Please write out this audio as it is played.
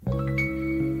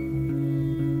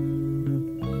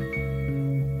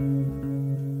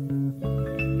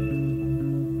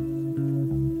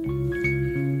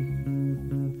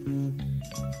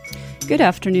Good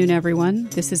afternoon, everyone.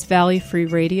 This is Valley Free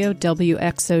Radio,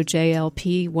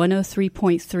 WXOJLP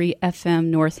 103.3 FM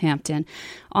Northampton,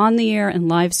 on the air and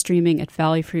live streaming at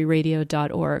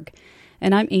valleyfreeradio.org.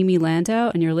 And I'm Amy Landau,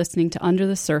 and you're listening to Under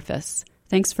the Surface.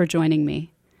 Thanks for joining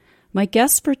me. My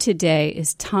guest for today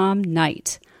is Tom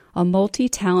Knight, a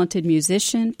multi-talented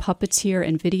musician, puppeteer,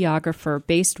 and videographer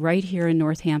based right here in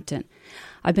Northampton.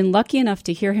 I've been lucky enough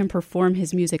to hear him perform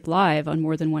his music live on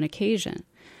more than one occasion.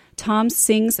 Tom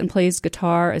sings and plays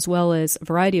guitar as well as a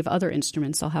variety of other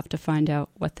instruments. I'll have to find out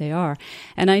what they are.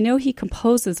 And I know he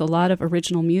composes a lot of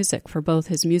original music for both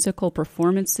his musical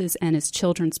performances and his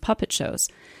children's puppet shows.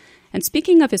 And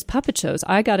speaking of his puppet shows,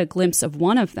 I got a glimpse of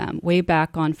one of them way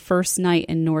back on First Night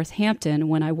in Northampton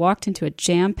when I walked into a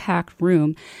jam-packed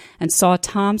room and saw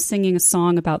Tom singing a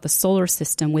song about the solar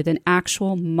system with an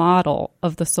actual model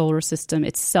of the solar system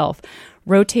itself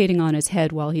rotating on his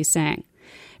head while he sang.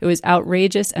 It was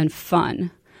outrageous and fun.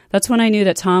 That's when I knew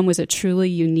that Tom was a truly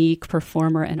unique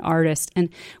performer and artist. And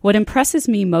what impresses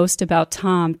me most about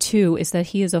Tom, too, is that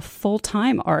he is a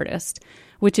full-time artist,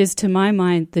 which is, to my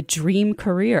mind, the dream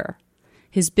career.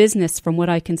 His business, from what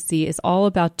I can see, is all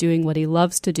about doing what he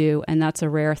loves to do, and that's a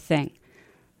rare thing.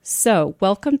 So,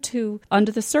 welcome to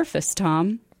Under the Surface,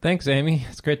 Tom. Thanks, Amy.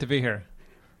 It's great to be here.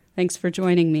 Thanks for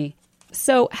joining me.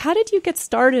 So, how did you get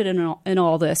started in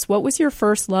all this? What was your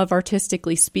first love,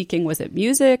 artistically speaking? Was it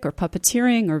music or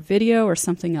puppeteering or video or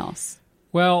something else?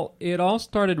 Well, it all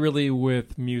started really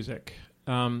with music.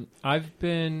 I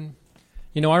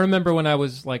remember when I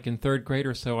was like in third grade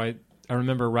or so, I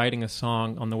remember writing a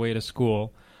song on the way to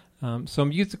school. So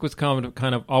music was kind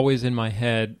of always in my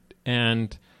head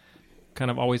and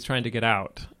kind of always trying to get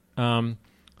out.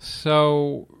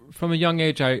 So from a young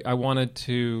age, I knew I wanted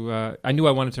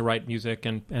to write music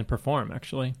and perform,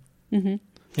 actually. Mm-hmm.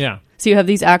 Yeah. So you have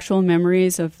these actual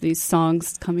memories of these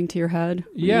songs coming to your head?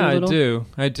 Yeah,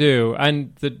 I do.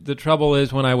 And the trouble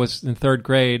is when I was in third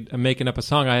grade making up a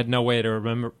song, I had no way to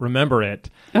remember it.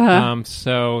 Uh-huh.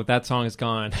 So that song is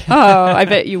gone. Oh, I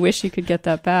bet you wish you could get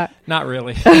that back. Not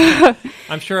really.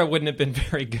 I'm sure it wouldn't have been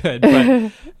very good.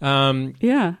 But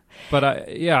yeah.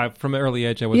 But from an early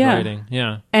age I was writing.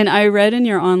 Yeah. And I read in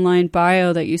your online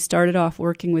bio that you started off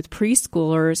working with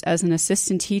preschoolers as an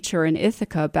assistant teacher in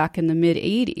Ithaca back in the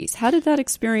mid-'80s. How did that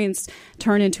experience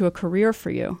turn into a career for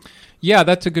you? Yeah,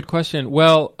 that's a good question.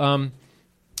 Well,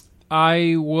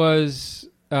 I was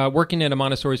working at a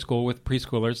Montessori school with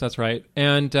preschoolers, that's right.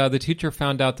 And the teacher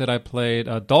found out that I played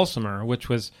dulcimer, which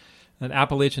was an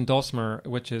Appalachian dulcimer,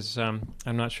 which is, I'm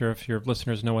not sure if your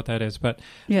listeners know what that is, but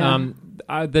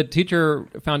the teacher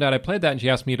found out I played that, and she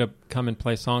asked me to come and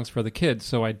play songs for the kids,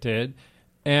 so I did.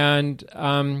 And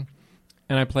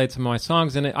I played some of my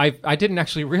songs, and I didn't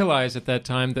actually realize at that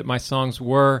time that my songs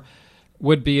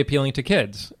would be appealing to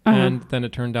kids, and then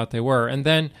it turned out they were. And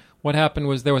then what happened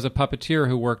was there was a puppeteer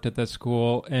who worked at that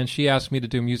school, and she asked me to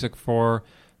do music for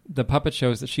the puppet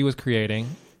shows that she was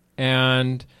creating,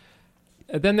 and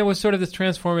then there was sort of this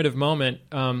transformative moment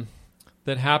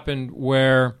that happened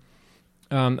where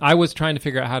I was trying to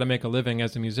figure out how to make a living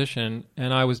as a musician,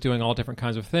 and I was doing all different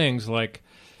kinds of things, like,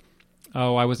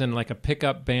 I was in like a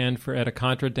pickup band at a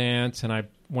contra dance, and I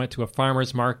went to a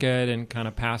farmer's market and kind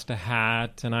of passed a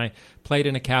hat, and I played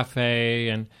in a cafe,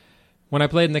 and when I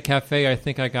played in the cafe, I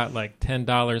think I got like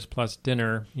 $10 plus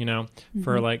dinner,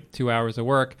 for like 2 hours of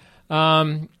work.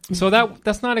 So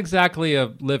that's not exactly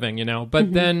a living,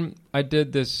 but then I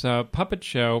did this puppet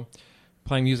show,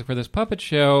 playing music for this puppet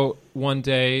show one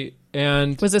day.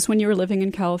 And was this when you were living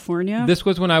in California? This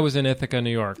was when I was in Ithaca, New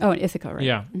York. Oh, in Ithaca, right.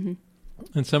 Yeah. Mm-hmm.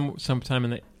 And sometime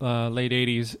in the late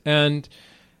 80s. And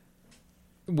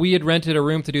we had rented a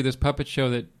room to do this puppet show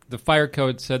that the fire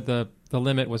code said the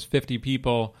limit was 50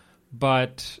 people,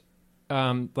 but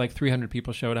like 300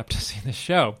 people showed up to see the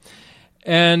show.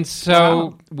 And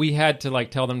so we had to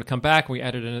tell them to come back. We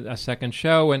added a second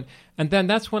show, and then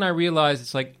that's when I realized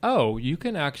it's like, oh, you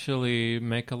can actually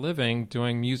make a living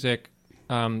doing music,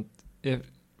 for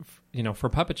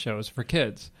puppet shows for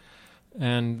kids,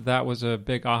 and that was a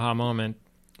big aha moment.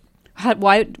 How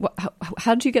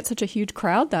did you get such a huge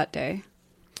crowd that day?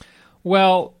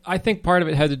 Well, I think part of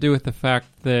it had to do with the fact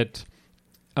that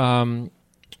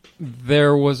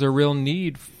there was a real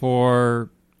need for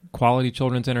quality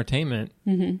children's entertainment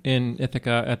in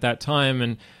Ithaca at that time,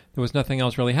 and there was nothing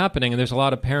else really happening. And there's a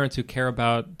lot of parents who care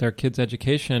about their kids'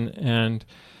 education and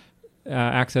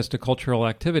access to cultural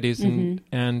activities, and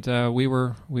we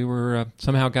were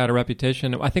somehow got a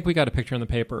reputation. I think we got a picture in the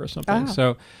paper or something.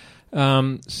 So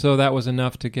that was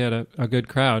enough to get a good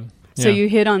crowd. So you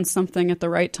hit on something at the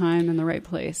right time in the right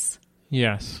place.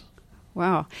 Yes.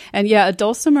 Wow. And yeah, a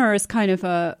dulcimer is kind of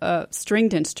a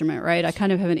stringed instrument, right? I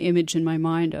kind of have an image in my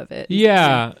mind of it.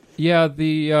 Yeah.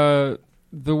 The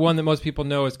one that most people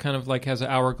know is kind of like has an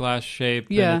hourglass shape.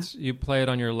 Yeah. And you play it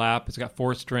on your lap. It's got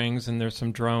 4 strings and there's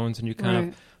some drones and you kind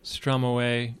of strum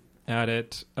away at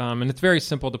it. And it's very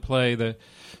simple to play. The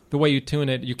way you tune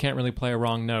it, you can't really play a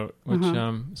wrong note, which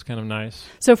is kind of nice.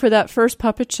 So for that first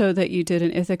puppet show that you did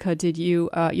in Ithaca, did you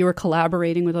were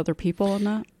collaborating with other people on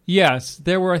that? Yes,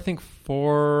 there were I think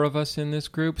 4 of us in this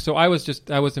group. So I was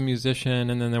a musician,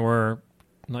 and then there were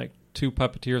like 2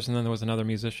 puppeteers, and then there was another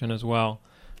musician as well,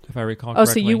 if I recall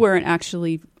correctly. Oh, so you weren't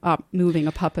actually moving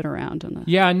a puppet around in that?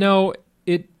 Yeah, no.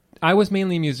 I was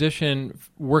mainly a musician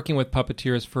working with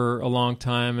puppeteers for a long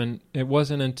time, and it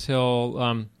wasn't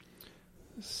until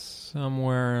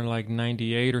somewhere like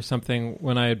 98 or something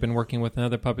when I had been working with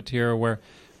another puppeteer where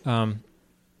I'm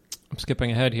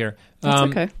skipping ahead here. That's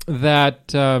okay.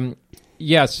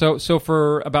 So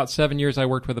for about 7 years I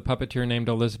worked with a puppeteer named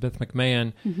Elizabeth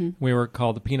McMahon. Mm-hmm. We were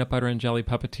called the Peanut Butter and Jelly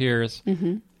Puppeteers.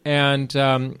 Mm-hmm. And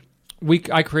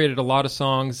I created a lot of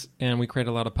songs, and we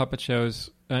created a lot of puppet shows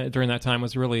during that time. It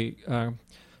was a really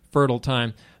fertile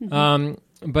time.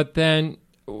 Mm-hmm. But then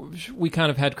we kind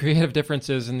of had creative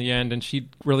differences in the end, and she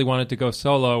really wanted to go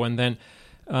solo, and then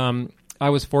I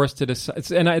was forced to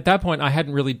decide. And at that point, I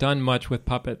hadn't really done much with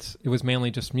puppets. It was mainly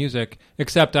just music,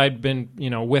 except I'd been,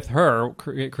 with her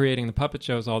creating the puppet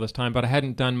shows all this time, but I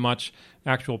hadn't done much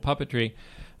actual puppetry.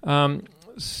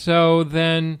 So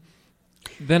then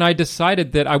I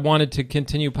decided that I wanted to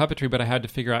continue puppetry, but I had to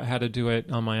figure out how to do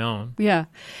it on my own. Yeah.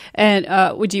 And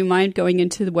would you mind going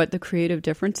into what the creative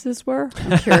differences were?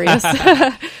 I'm curious.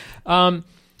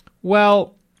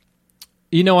 Well,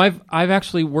 I've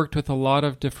actually worked with a lot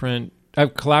of different...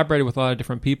 I've collaborated with a lot of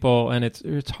different people, and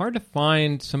it's hard to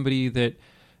find somebody that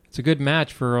it's a good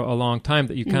match for a long time,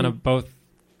 that you kind of both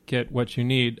get what you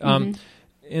need.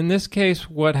 In this case,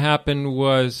 what happened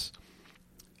was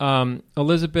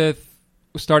Elizabeth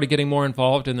started getting more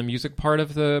involved in the music part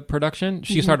of the production.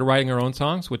 She started writing her own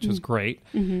songs, which was great.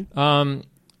 And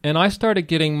I started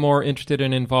getting more interested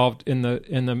and involved in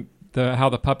the how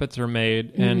the puppets are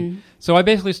made. And so I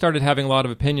basically started having a lot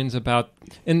of opinions about,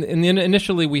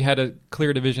 initially we had a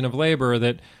clear division of labor,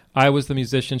 that I was the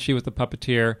musician, she was the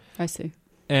puppeteer. I see.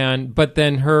 But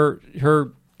then her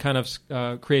kind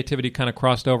of creativity kind of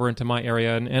crossed over into my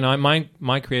area, and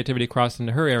my creativity crossed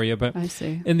into her area. But I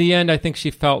see. In the end, I think she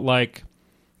felt like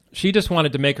she just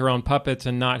wanted to make her own puppets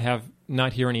and not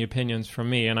hear any opinions from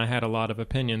me. And I had a lot of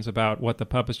opinions about what the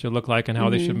puppets should look like and how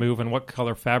they should move and what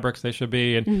color fabrics they should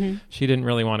be. And she didn't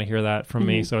really want to hear that from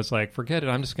me. So it's like, forget it.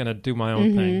 I'm just going to do my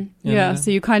own thing. Yeah.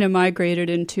 So you kind of migrated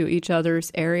into each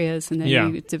other's areas, and then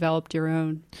you developed your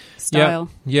own style.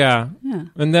 Yeah.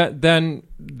 And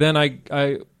then I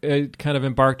kind of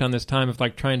embarked on this time of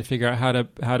like trying to figure out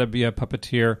how to be a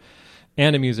puppeteer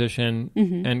and a musician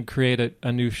and create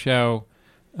a new show.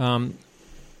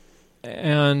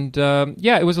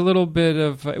 It was a little bit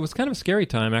of, it was kind of a scary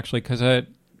time actually, because at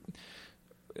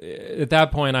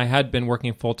that point I had been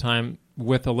working full time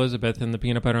with Elizabeth in the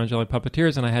Peanut Butter and Jelly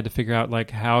Puppeteers, and I had to figure out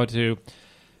like how to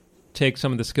take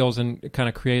some of the skills and kind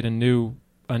of create a new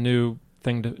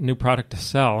product to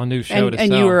sell, a new show to sell.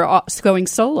 And you were going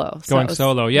solo.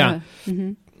 Solo, yeah.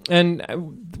 Mm-hmm.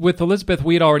 And with Elizabeth,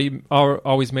 we'd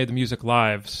always made the music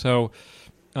live, so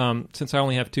since I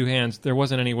only have 2 hands, there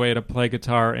wasn't any way to play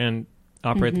guitar and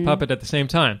operate the puppet at the same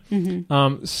time.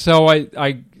 So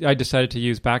I decided to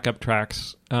use backup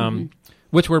tracks,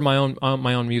 which were my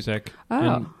own music.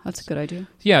 Oh, that's a good idea.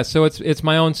 Yeah, so it's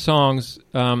my own songs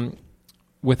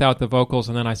without the vocals,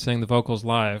 and then I sing the vocals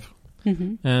live,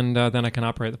 and then I can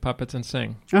operate the puppets and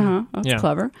sing. That's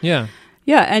clever. Yeah.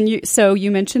 Yeah, and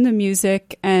you mentioned the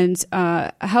music, and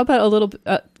how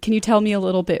about can you tell me a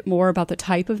little bit more about the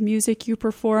type of music you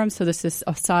perform? So this is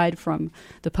aside from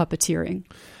the puppeteering.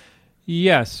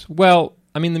 Yes. Well,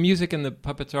 I mean, the music and the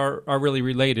puppets are really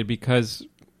related, because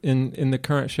in the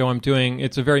current show I'm doing,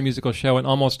 it's a very musical show, and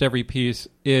almost every piece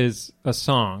is a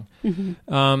song.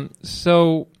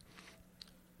 So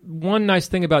one nice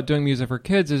thing about doing music for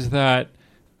kids is that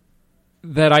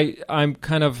I'm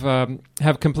kind of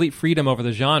have complete freedom over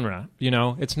the genre.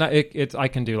 It's not I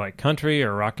can do like country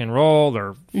or rock and roll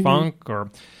or funk or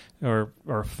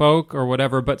folk or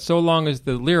whatever. But so long as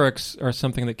the lyrics are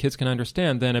something that kids can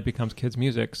understand, then it becomes kids'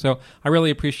 music. So I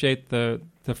really appreciate the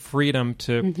freedom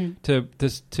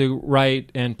to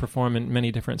write and perform in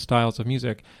many different styles of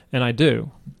music, and I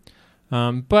do.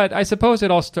 But I suppose a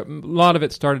lot of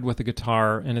it started with the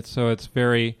guitar, and it's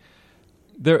very.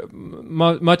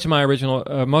 Most of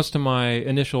my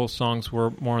initial songs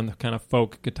were more in the kind of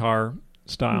folk guitar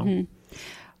style.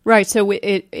 Right. So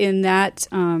in that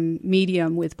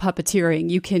medium with puppeteering,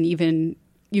 you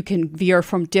can veer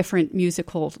from different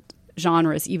musical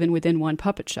genres even within one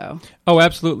puppet show. Oh,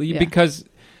 absolutely. Yeah.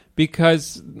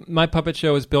 Because my puppet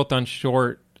show is built on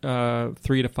short 3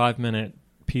 to 5 minute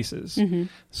pieces. Mm-hmm.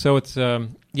 So it's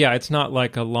it's not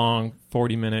like a long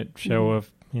 40-minute show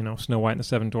of Snow White and the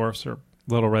Seven Dwarfs or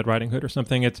Little Red Riding Hood or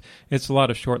something. It's a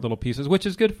lot of short little pieces, which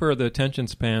is good for the attention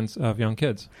spans of young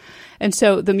kids. And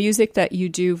so the music that you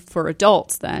do for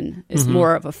adults then is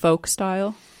more of a folk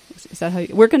style. Is that how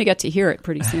we're going to get to hear it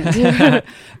pretty soon?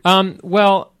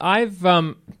 Well, I've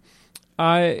a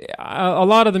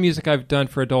lot of the music I've done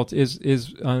for adults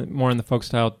is more in the folk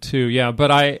style too. Yeah,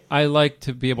 but I like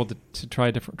to be able to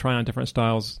try on different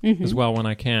styles as well when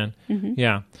I can. Mm-hmm.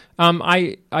 Yeah.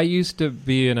 I used to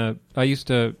be in a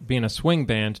swing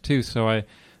band too, so I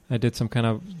did some kind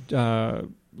of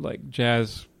like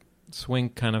jazz swing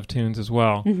kind of tunes as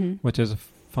well, which is a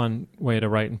fun way to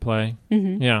write and play.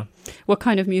 Mm-hmm. Yeah. What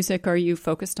kind of music are you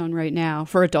focused on right now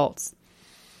for adults?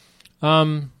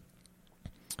 Well,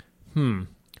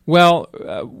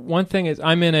 one thing is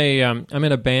I'm in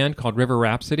a band called River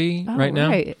Rhapsody right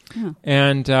now, yeah.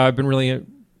 And I've been really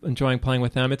enjoying playing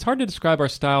with them. It's hard to describe our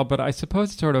style, but I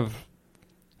suppose it's sort of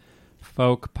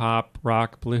folk, pop,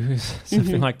 rock, blues,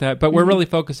 something like that. But we're really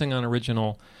focusing on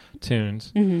original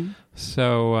tunes. Mm-hmm.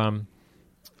 So,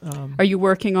 are you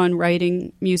working on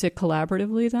writing music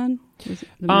collaboratively then?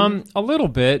 A little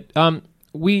bit.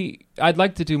 I'd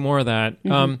like to do more of that.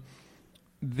 Mm-hmm.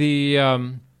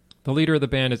 The leader of the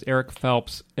band is Eric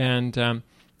Phelps, and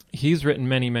he's written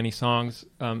many, many songs,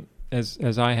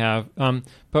 as I have.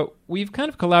 But we've kind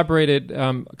of collaborated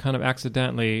kind of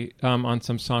accidentally on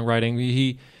some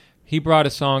songwriting. He brought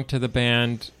a song to the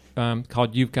band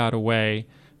called You've Got Away,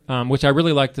 which I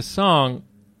really liked the song.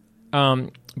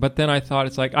 But then I thought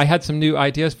it's like I had some new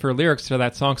ideas for lyrics to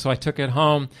that song, so I took it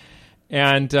home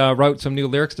and wrote some new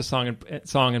lyrics to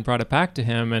song and brought it back to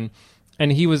him.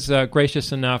 And he was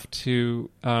gracious enough to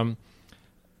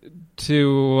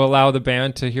allow the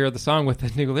band to hear the song with the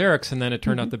new lyrics, and then it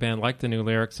turned out the band liked the new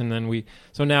lyrics, and then we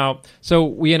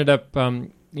ended up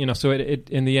it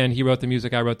in the end he wrote the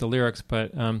music, I wrote the lyrics,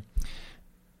 but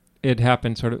it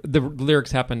happened the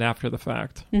lyrics happened after the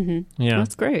fact. Mm-hmm. Yeah,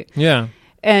 that's great. Yeah,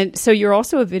 and so you're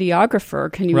also a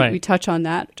videographer. Can we touch on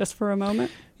that just for a moment?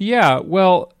 Yeah,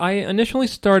 well, I initially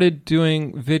started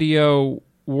doing video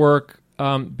work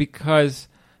because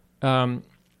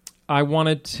I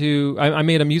wanted to. I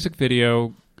made a music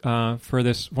video for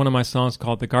one of my songs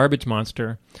called "The Garbage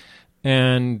Monster,"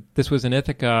 and this was in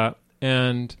Ithaca.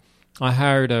 And I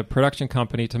hired a production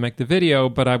company to make the video,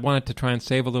 but I wanted to try and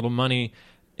save a little money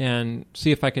and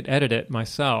see if I could edit it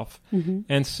myself. Mm-hmm.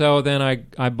 And so then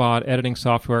I bought editing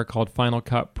software called Final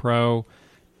Cut Pro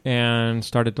and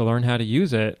started to learn how to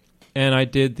use it. And I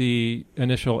did the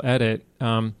initial edit.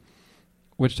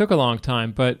 Which took a long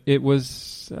time, but it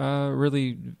was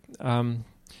really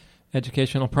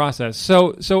educational process.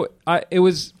 So it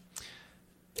was.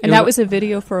 And that was a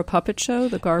video for a puppet show,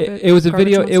 the garbage. It was a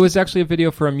video. Monster? It was actually a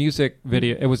video for a music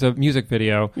video. It was a music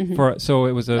video for. So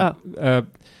it was a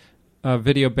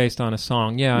video based on a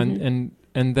song. Yeah, and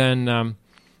then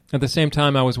at the same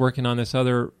time, I was working on this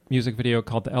other music video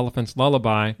called "The Elephant's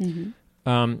Lullaby."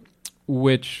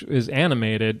 Which is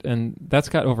animated, and that's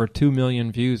got over 2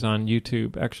 million views on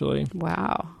YouTube, actually.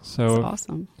 Wow. So that's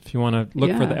awesome. If you want to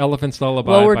look for The Elephant's Lullaby,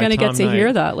 well, we're going to get to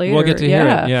hear that later. We'll get to hear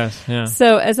it, yes. Yeah.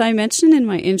 So as I mentioned in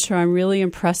my intro, I'm really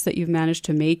impressed that you've managed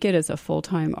to make it as a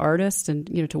full-time artist and,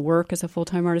 to work as a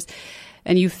full-time artist.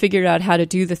 And you figured out how to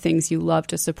do the things you love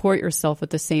to support yourself at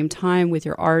the same time with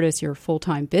your art as your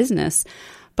full-time business.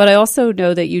 But I also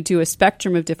know that you do a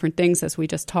spectrum of different things, as we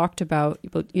just talked about,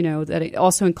 that it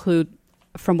also include,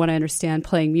 from what I understand,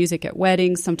 playing music at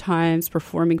weddings sometimes,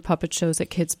 performing puppet shows at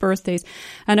kids' birthdays.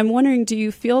 And I'm wondering, do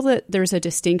you feel that there's a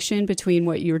distinction between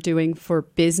what you're doing for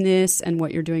business and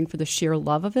what you're doing for the sheer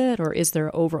love of it, or is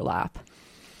there overlap?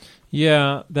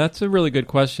 Yeah, that's a really good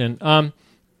question.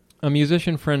 A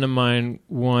musician friend of mine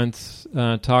once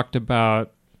talked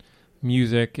about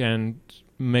music and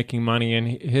making money, and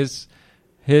his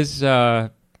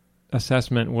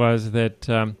assessment was that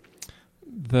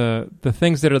the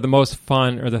things that are the most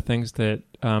fun are the things that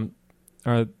pay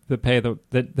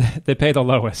the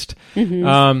lowest.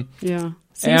 Mm-hmm. Yeah,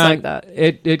 seems like that.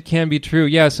 It can be true.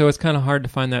 Yeah, so it's kind of hard to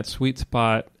find that sweet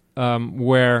spot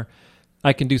where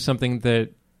I can do something that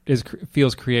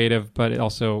feels creative, but it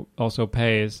also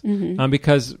pays. Mm-hmm.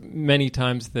 Because many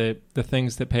times the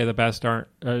things that pay the best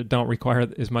don't require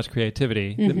as much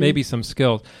creativity. Mm-hmm. Maybe some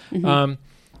skills. Mm-hmm.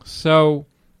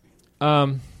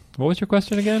 What was your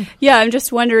question again? Yeah, I'm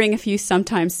just wondering if you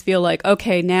sometimes feel like,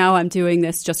 okay, now I'm doing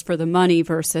this just for the money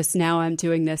versus now I'm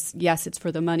doing this, yes, it's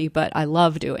for the money, but I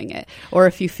love doing it. Or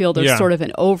if you feel there's sort of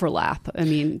an overlap. I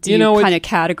mean, do you kind of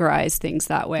categorize things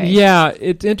that way? Yeah,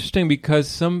 it's interesting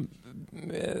because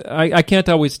I can't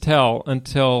always tell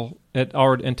until it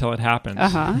happens.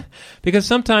 Uh-huh. Because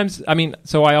sometimes, I mean,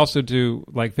 so I also do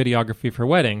like videography for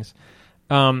weddings.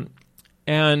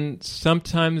 And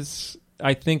sometimes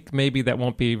I think maybe that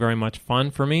won't be very much fun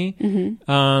for me.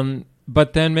 Mm-hmm.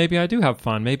 But then maybe I do have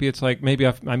fun. Maybe it's like, maybe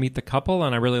I meet the couple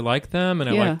and I really like them and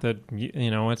I like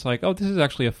it's like, oh, this is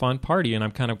actually a fun party and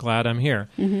I'm kind of glad I'm here.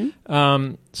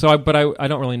 Mm-hmm. But I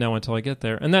don't really know until I get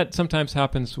there. And that sometimes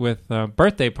happens with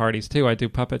birthday parties too. I do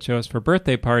puppet shows for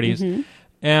birthday parties. Mm-hmm.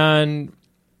 And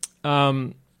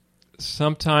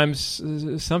sometimes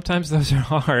those are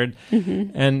hard,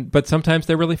 but sometimes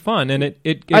they're really fun. And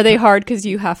it are they hard because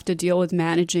you have to deal with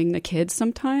managing the kids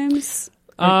sometimes?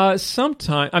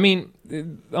 Sometimes. I mean,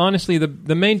 honestly,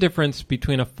 the main difference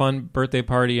between a fun birthday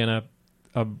party and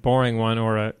a boring one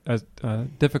or a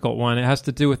difficult one, it has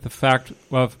to do with the fact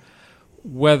of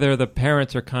whether the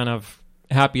parents are kind of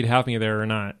happy to have me there or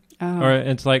not. Oh. Or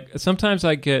it's like sometimes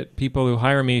I get people who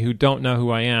hire me who don't know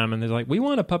who I am, and they're like, "We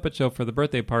want a puppet show for the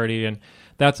birthday party," and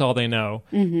that's all they know.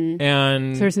 Mm-hmm.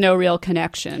 And so there's no real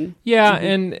connection. Yeah,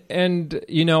 and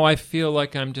I feel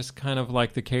like I'm just kind of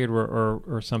like the caterer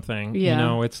or something.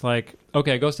 Yeah. It's like,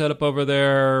 okay, go set up over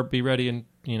there, be ready in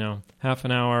half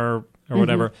an hour or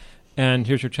whatever, and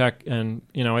here's your check, and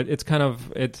it's kind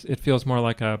of it feels more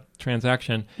like a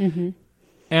transaction. Mm-hmm.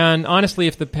 And honestly,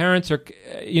 if the parents are,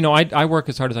 I work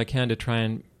as hard as I can to try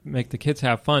and make the kids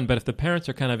have fun. But if the parents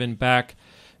are kind of in back,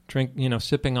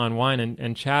 sipping on wine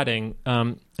and chatting,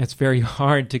 it's very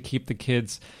hard to keep the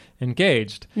kids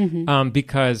engaged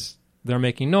because they're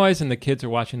making noise and the kids are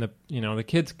watching the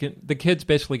kids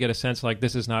basically get a sense like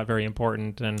this is not very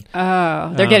important. And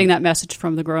they're getting that message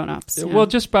from the grown-ups. Yeah. Well,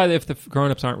 just if the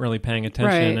grown-ups aren't really paying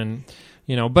attention, right.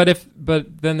 And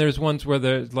but then there's ones where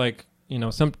there's like.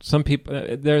 Some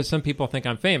people. There's some people think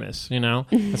I'm famous.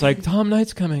 It's like Tom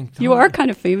Knight's coming. You are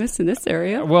kind of famous in this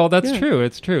area. Well, that's true.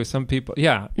 It's true. Some people,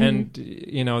 and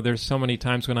there's so many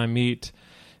times when I meet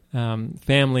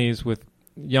families with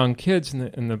young kids,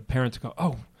 and the parents go,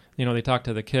 "Oh," they talk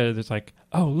to the kids. It's like,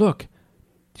 "Oh, look,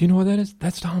 do you know what that is?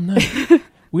 That's Tom Knight.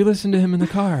 We listened to him in the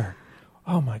car.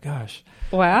 Oh my gosh,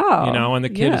 wow." And the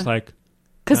kid is like.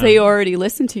 Because they already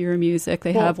listen to your music.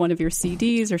 They have one of your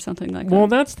CDs or something like that. Well,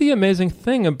 that's the amazing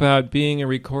thing about being a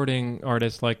recording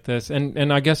artist like this,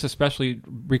 and I guess especially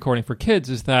recording for kids,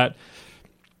 is that,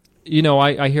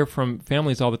 I hear from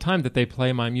families all the time that they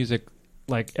play my music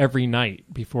like every night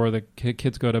before the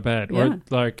kids go to bed, or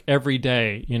like every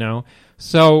day,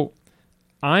 So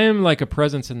I am like a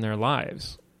presence in their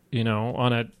lives,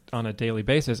 on a daily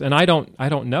basis, and I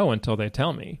don't know until they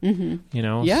tell me,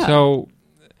 So.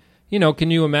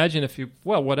 Can you imagine if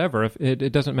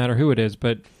it doesn't matter who it is,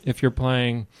 but if you're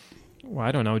playing,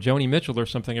 I don't know, Joni Mitchell or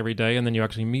something every day, and then you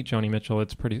actually meet Joni Mitchell,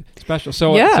 it's pretty special.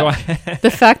 So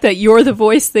the fact that you're the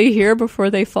voice they hear before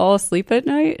they fall asleep at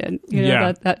night, and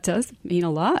that does mean a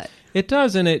lot. It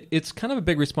does, and it's kind of a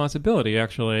big responsibility,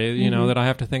 actually, that I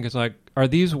have to think is like, are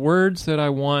these words that I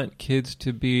want kids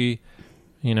to be,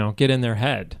 get in their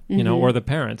head, or the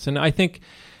parents? And I think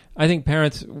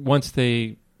parents, once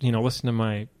they, listen to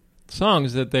my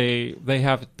songs, that they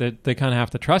kind of have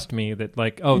to trust me that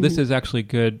like, oh, this is actually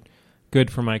good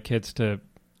for my kids to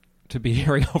be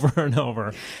hearing over and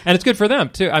over, and it's good for them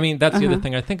too. I mean, that's the other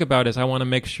thing I think about is I want to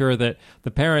make sure that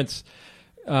the parents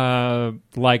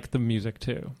like the music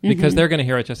too, because they're going to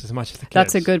hear it just as much as the kids.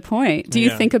 That's a good point. Do you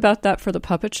think about that for the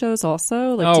puppet shows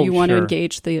also? Like, do you want to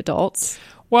engage the adults?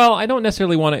 Well, I don't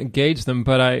necessarily want to engage them,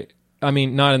 but I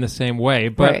mean, not in the same way,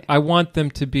 but I want them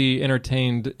to be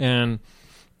entertained and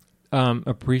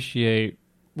appreciate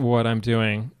what I'm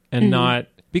doing, and not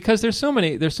because there's so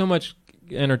much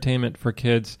entertainment for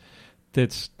kids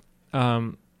that's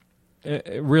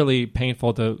really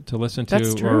painful to listen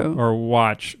to or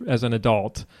watch as an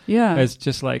adult. Yeah, it's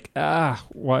just like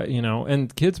what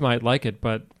and kids might like it,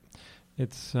 but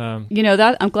it's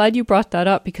that I'm glad you brought that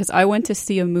up, because I went to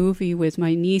see a movie with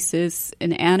my nieces,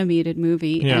 an animated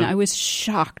movie, and I was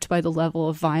shocked by the level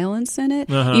of violence in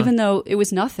it, even though it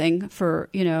was nothing for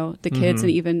the kids and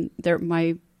even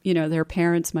their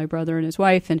parents, my brother and his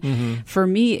wife, and for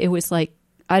me it was like,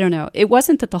 I don't know. It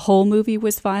wasn't that the whole movie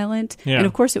was violent, and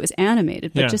of course it was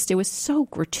animated, but just it was so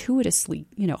gratuitously,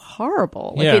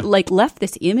 horrible. Like it left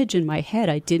this image in my head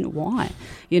I didn't want,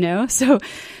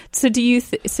 So do you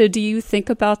think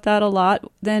about that a lot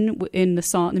then in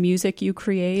the music you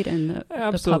create and the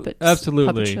puppet shows?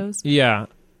 Absolutely. Yeah.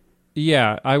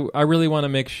 yeah, I really want to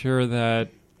make sure that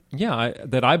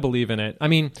that I believe in it. I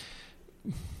mean,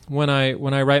 when I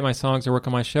write my songs or work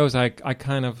on my shows, I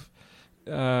kind of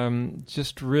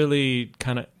just really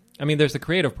kind of. I mean, there's the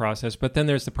creative process, but then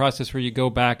there's the process where you go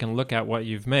back and look at what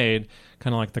you've made,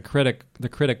 kind of like the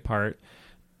critic part,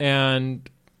 and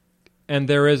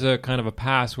there is a kind of a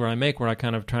pass where I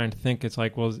kind of try and think, it's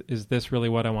like, well, is this really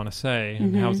what I want to say,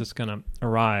 and how's this going to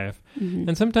arrive?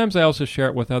 And sometimes I also share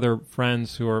it with other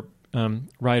friends who are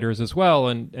writers as well,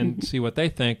 and see what they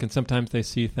think, and sometimes they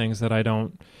see things that I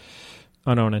don't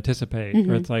anticipate,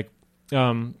 or it's like.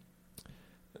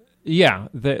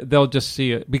 They'll just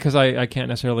see it because I can't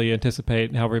necessarily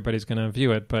anticipate how everybody's going to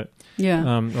view it. But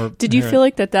did you feel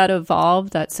like that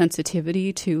evolved, that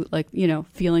sensitivity to, like,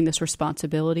 feeling this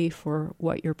responsibility for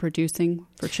what you're producing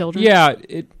for children? Yeah,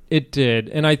 it did,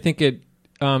 and I think it.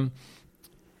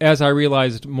 As I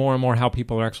realized more and more how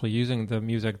people are actually using the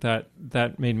music, that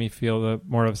made me feel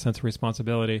more of a sense of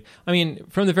responsibility. I mean,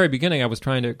 from the very beginning, I was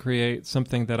trying to create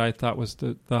something that I thought was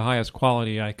the highest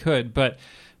quality I could, but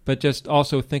just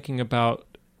also thinking about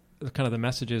kind of the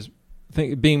messages,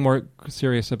 being more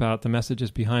serious about the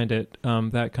messages behind it,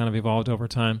 that kind of evolved over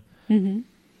time. Mm-hmm.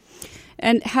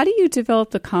 And how do you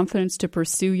develop the confidence to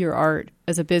pursue your art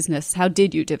as a business? How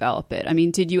did you develop it? I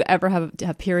mean, did you ever have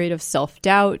a period of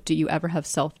self-doubt? Do you ever have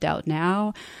self-doubt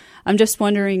now? I'm just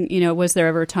wondering, was there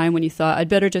ever a time when you thought, I'd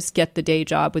better just get the day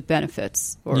job with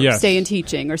benefits, or stay in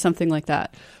teaching, or something like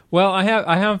that? Well, I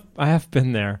have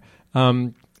been there.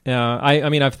 I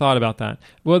mean, I've thought about that.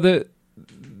 Well,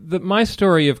 my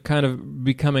story of kind of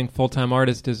becoming full-time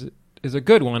artist is a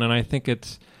good one, and I think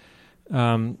it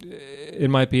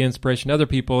might be inspiration to other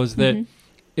people. Is that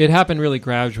it happened really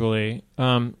gradually,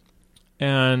 and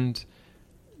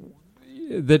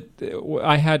that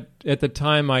I had at the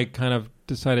time I kind of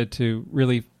decided to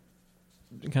really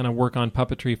kind of work on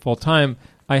puppetry full-time.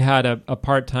 I had a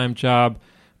part-time job.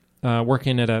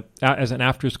 Working as an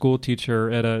after-school teacher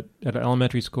at an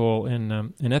elementary school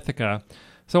in Ithaca,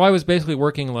 so I was basically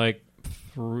working like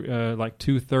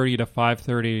 2:30 to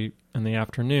 5:30 in the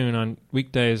afternoon on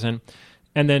weekdays, and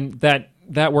then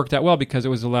that worked out well because it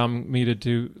was allowing me to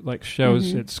do like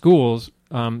shows at schools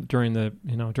during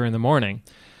the morning.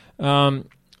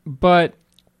 But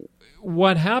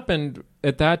what happened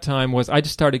at that time was I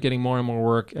just started getting more and more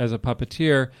work as a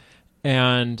puppeteer,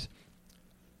 and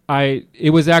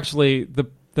it was actually the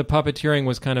puppeteering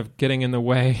was kind of getting in the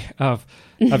way of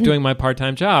doing my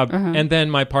part-time job. And then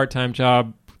my part-time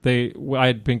job, I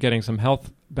had been getting some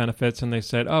health benefits, and they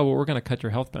said, oh, well, we're going to cut your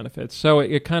health benefits. So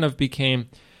it kind of became,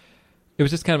 it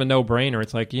was just kind of a no-brainer.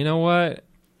 It's like, you know what?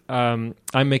 I'm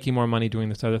making more money doing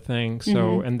this other thing.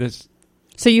 So,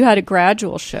 So you had a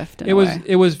gradual shift. It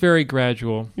was very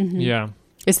gradual. Yeah.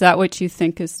 Is that what you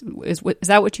think is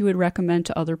that what you would recommend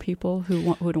to other people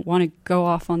who would want to go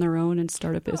off on their own and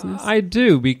start a business? I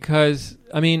do, because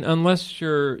I mean, unless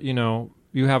you're,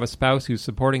 you have a spouse who's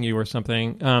supporting you or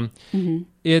something,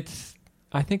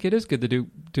 I think it is good to do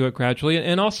it gradually.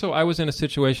 And also, I was in a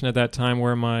situation at that time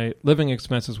where my living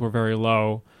expenses were very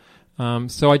low,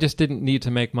 so I just didn't need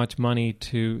to make much money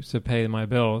to pay my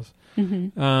bills.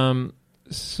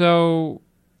 So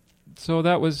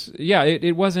that was,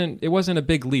 it wasn't a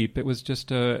big leap. It was just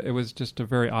a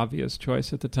very obvious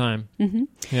choice at the time.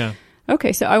 Yeah.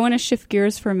 Okay, so I want to shift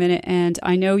gears for a minute, and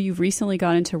I know you've recently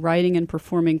got into writing and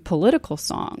performing political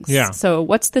songs. Yeah. So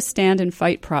what's the Stand and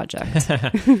Fight project?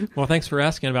 Well, thanks for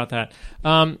asking about that.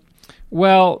 Donald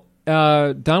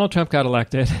Trump got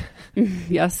elected.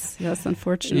 Yes,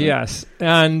 unfortunately. Yes,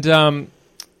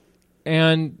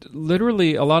 and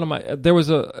literally a lot of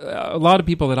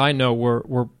people that I know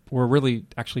were really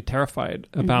actually terrified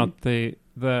about the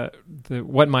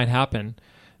what might happen,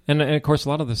 and of course a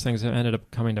lot of those things have ended up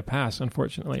coming to pass,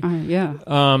 unfortunately.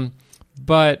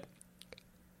 But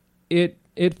it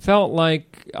felt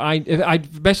like I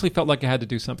basically felt like I had to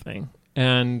do something,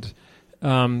 and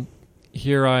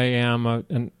here I am, a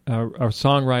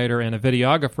songwriter and a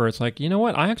videographer. It's like, you know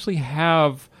what, I actually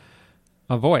have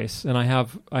a voice, and I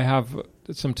have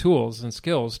some tools and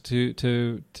skills to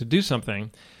do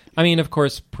something. I mean, of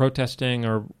course, protesting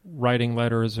or writing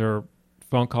letters or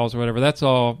phone calls or whatever, that's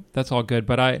all good,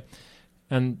 but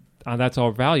that's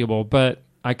all valuable, but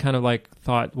I kind of like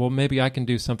thought, well, maybe I can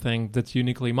do something that's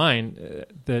uniquely mine,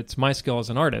 that's my skill as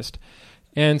an artist.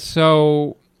 And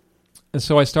so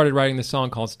I started writing this song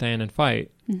called Stand and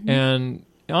Fight. And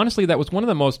honestly, that was one of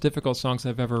the most difficult songs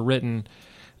I've ever written,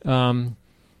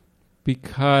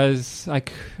 because I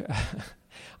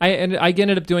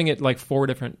ended up doing it like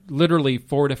literally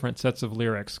four different sets of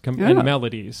lyrics and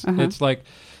melodies. It's like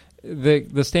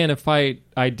the Stand and Fight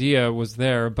idea was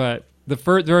there, but the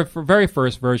very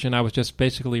first version, I was just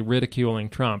basically ridiculing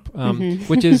Trump,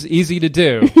 which is easy to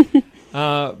do.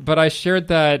 But I shared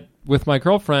that with my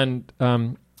girlfriend,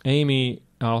 Amy,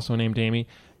 also named Amy,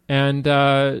 and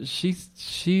she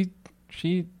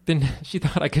didn't. She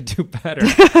thought I could do better.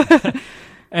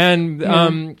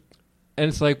 And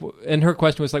it's like, and her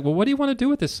question was like, well, what do you want to do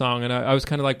with this song? And I was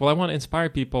kind of like, well, I want to inspire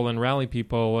people and rally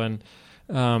people, and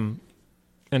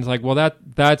it's like, well,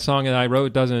 that song that I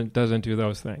wrote doesn't do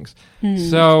those things.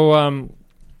 So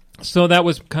that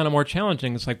was kind of more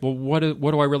challenging. It's like, well, what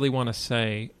do I really want to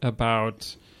say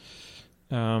about,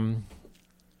 standing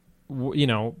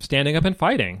up and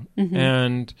fighting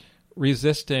and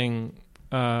resisting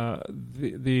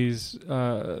these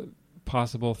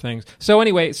possible things. So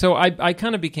anyway, I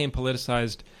kind of became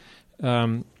politicized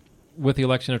with the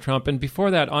election of Trump, and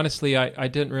before that, honestly, I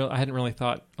hadn't really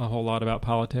thought a whole lot about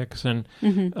politics, and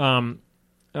I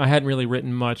hadn't really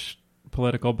written much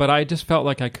political, but I just felt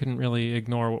like I couldn't really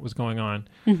ignore what was going on.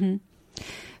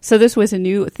 So this was a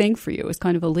new thing for you. It was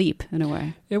kind of a leap in a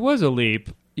way. It was a leap,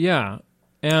 yeah.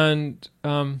 And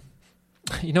the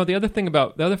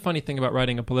other funny thing about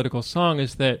writing a political song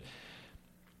is that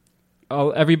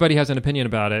everybody has an opinion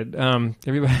about it.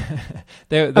 Everybody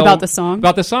about the song,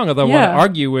 or they'll want to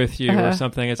argue with you or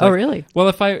something. It's like, really? Well,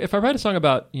 if I write a song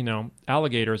about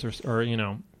alligators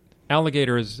or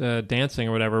alligators dancing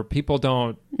or whatever, people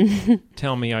don't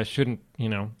tell me I shouldn't.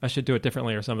 I should do it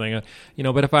differently or something.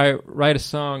 But if I write a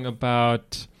song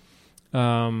about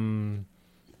the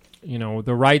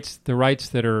rights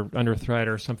that are under threat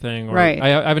or something, or right. I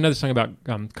have another song about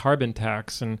carbon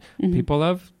tax, and people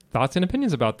have thoughts and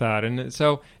opinions about that, and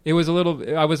so I was a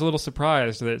little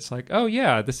surprised that it's like, oh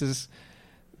yeah,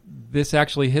 this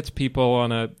actually hits people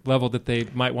on a level that they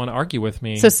might want to argue with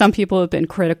me. So some people have been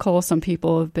critical, some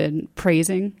people have been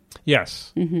praising.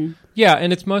 Yes. Yeah,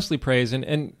 and it's mostly praise,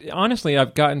 and honestly,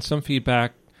 I've gotten some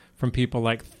feedback from people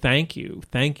like, thank you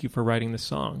for writing the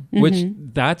song, which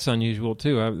that's unusual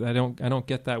too. I don't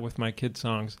get that with my kids'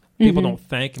 songs. People don't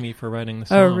thank me for writing the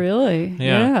song. Oh, really?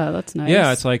 Yeah, that's nice.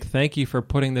 Yeah, it's like, thank you for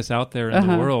putting this out there in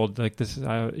the world. Like, this is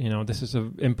this is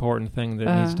an important thing that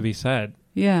needs to be said.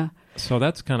 Yeah. So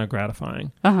that's kind of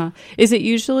gratifying. Is it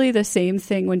usually the same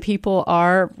thing when people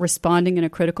are responding in a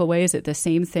critical way? Is it the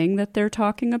same thing that they're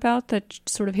talking about that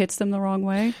sort of hits them the wrong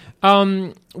way?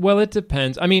 Well, it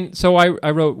depends. I mean, so I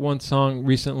wrote one song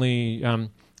recently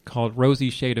called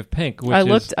 "Rosy Shade of Pink," which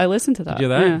I listened to that. Did you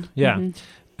that? Yeah.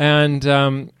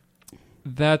 And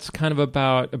that's kind of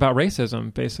about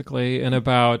racism, basically, and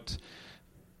about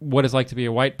what it's like to be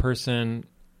a white person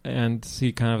and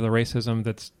see kind of the racism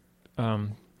that's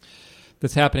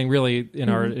happening really in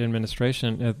our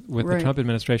administration with the Trump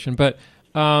administration. But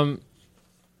somebody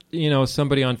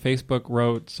on Facebook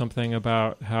wrote something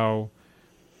about how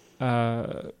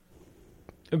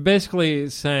basically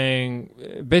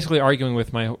arguing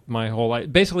with my whole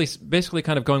life, basically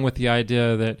kind of going with the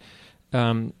idea that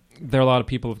there are a lot of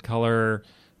people of color,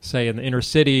 say in the inner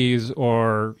cities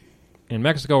or in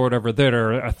Mexico or whatever, that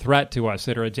are a threat to us,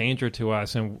 that are a danger to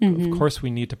us, and of course we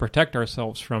need to protect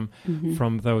ourselves from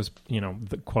those,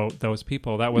 quote, those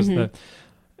people. That was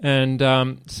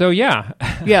so yeah.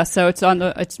 Yeah, so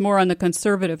it's more on the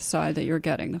conservative side that you're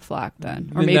getting the flack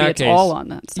then, or maybe it's case, all on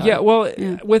that side. Yeah, well,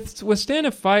 with Stand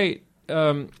and Fight,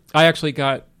 I actually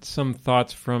got some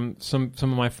thoughts from some of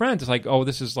my friends. It's like, oh,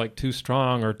 this is like too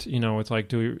strong, or it's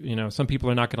like, some people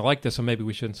are not going to like this, so maybe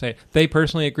we shouldn't say it. They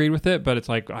personally agreed with it, but it's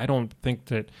like, I don't think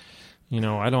that,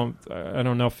 I don't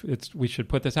know if we should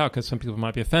put this out because some people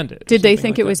might be offended. Did they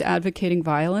think it was advocating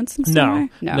violence in some way?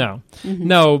 No.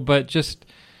 No, but just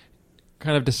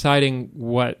kind of deciding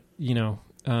what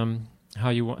how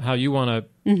you want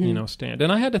to stand.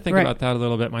 And I had to think about that a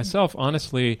little bit myself,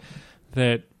 honestly.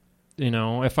 That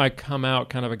if I come out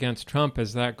kind of against Trump,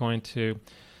 is that going to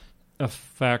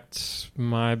affect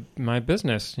my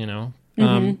business?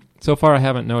 So far, I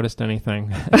haven't noticed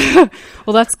anything.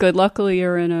 Well, that's good. Luckily,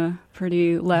 you're in a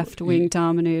pretty left-wing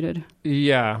dominated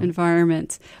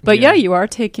environment. But yeah, you are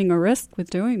taking a risk with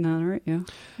doing that, aren't you?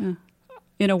 Yeah.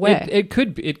 In a way, it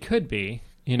could be.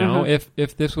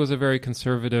 If this was a very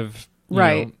conservative,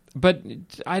 right? But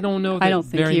I don't know. That I don't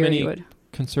think very many would.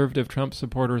 Conservative Trump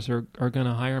supporters are going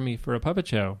to hire me for a puppet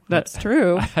show. That's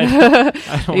true. I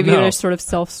don't Maybe know. they're sort of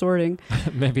self-sorting.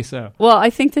 Maybe so. Well, I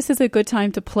think this is a good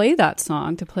time to play that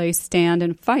song, to play Stand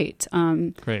and Fight.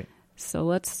 Great. So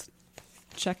let's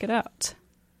check it out.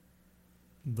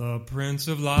 The Prince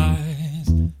of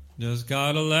Lies just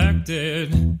got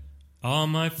elected. All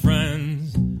my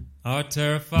friends are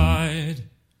terrified.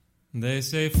 They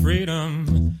say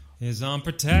freedom is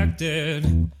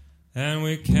unprotected, and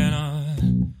we cannot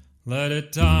let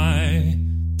it die.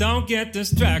 Don't get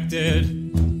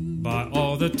distracted by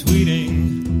all the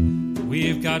tweeting.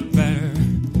 We've got better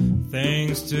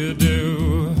things to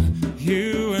do.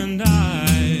 You and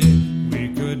I,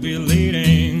 we could be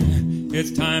leading.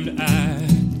 It's time to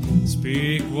act.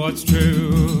 Speak what's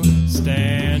true.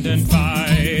 Stand and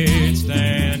fight.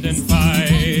 Stand and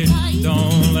fight.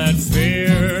 Don't let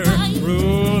fear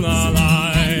rule our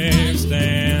lives.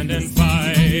 Stand and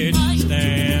fight.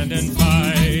 Stand and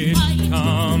fight.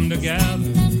 Come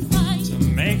together to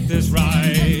make this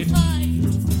right.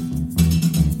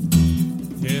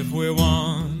 If we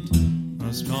want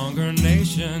a stronger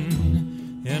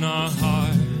nation in our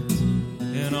hearts,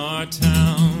 in our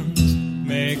towns,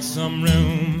 make some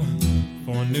room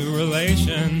for new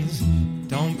relations.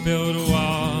 Don't build a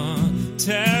wall,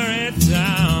 tear it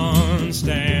down.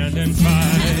 Stand and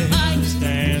fight,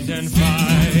 stand and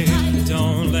fight.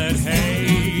 Don't let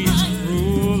hate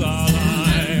rule our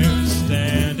lives.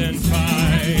 Stand and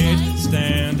fight,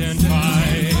 stand and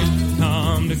fight.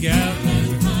 Come together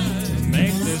to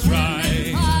make this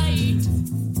right.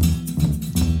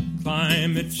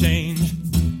 Climate change,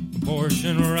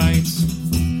 abortion rights,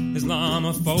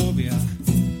 Islamophobia,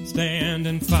 stand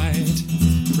and fight.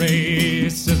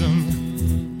 Racism,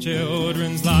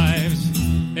 children's lives,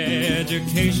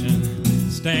 education,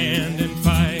 stand and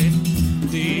fight.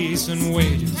 Decent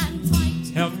wages,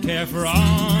 health care for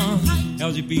all,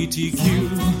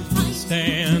 LGBTQ,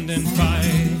 stand and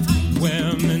fight.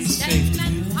 Women's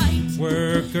safety,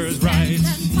 workers'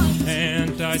 rights,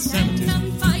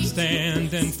 anti-Semitism,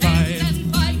 stand and fight.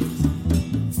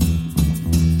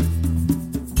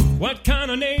 What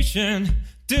kind of nation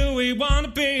do we want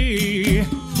to be?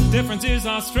 Difference is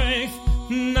our strength,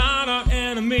 not our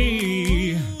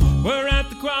enemy. We're at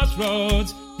the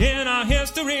crossroads in our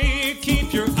history.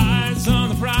 Keep your eyes on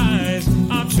the prize,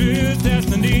 our true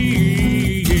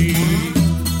destiny.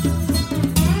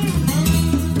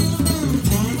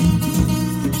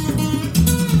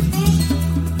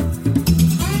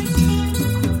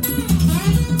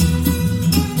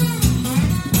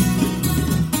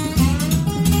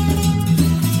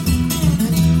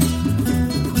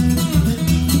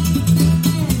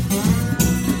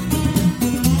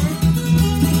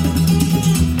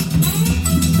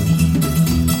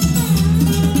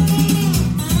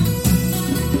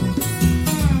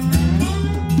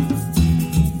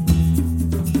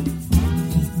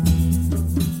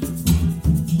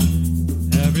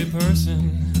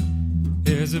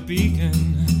 Is a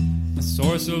beacon, a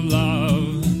source of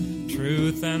love,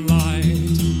 truth and light.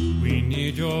 We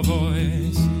need your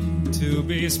voice to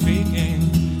be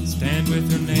speaking. Stand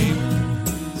with your neighbor,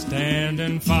 stand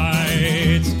and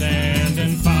fight, stand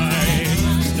and fight,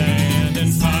 stand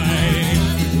and fight.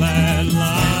 Let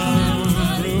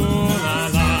love rule our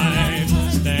lives.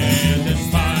 Stand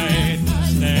and fight,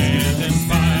 stand and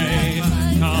fight.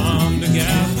 Come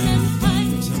together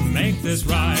to make this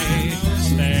right.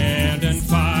 Stand and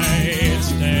fight,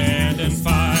 stand and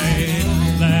fight.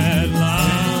 Let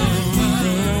love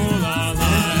rule our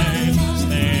lives.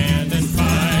 Stand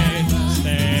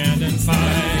and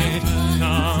fight,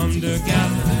 come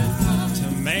together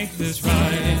to make this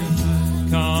right.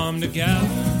 Come together,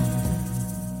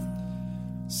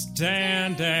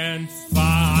 stand and fight.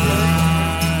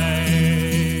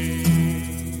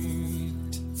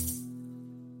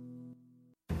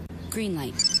 Green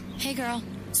light. Hey girl,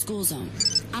 school zone.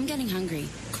 I'm getting hungry.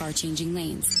 Car changing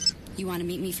lanes. You want to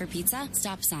meet me for pizza?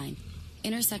 Stop sign.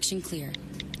 Intersection clear.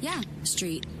 Yeah,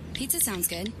 street. Pizza sounds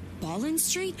good. Ballin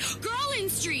Street? Girlin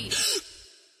Street!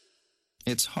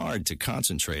 It's hard to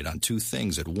concentrate on two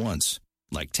things at once,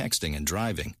 like texting and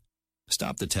driving.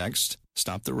 Stop the text,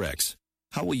 stop the wrecks.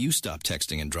 How will you stop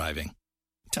texting and driving?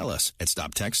 Tell us at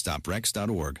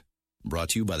stoptextstopwrecks.org. Brought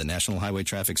to you by the National Highway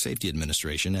Traffic Safety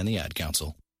Administration and the Ad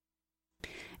Council.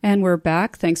 And we're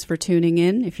back. Thanks for tuning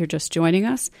in. If you're just joining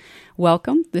us,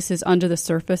 welcome. This is Under the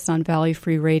Surface on Valley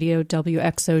Free Radio,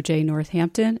 WXOJ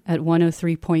Northampton at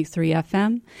 103.3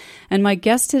 FM. And my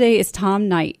guest today is Tom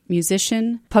Knight,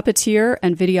 musician, puppeteer,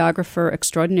 and videographer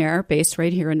extraordinaire based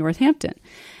right here in Northampton.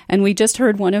 And we just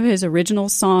heard one of his original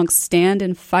songs, Stand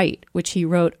and Fight, which he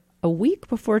wrote a week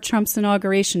before Trump's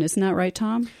inauguration. Isn't that right,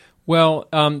 Tom? Well,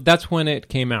 that's when it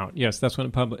came out. Yes, that's when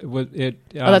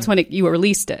that's when you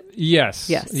released it. Yes.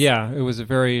 Yes. Yeah, it was a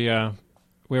very...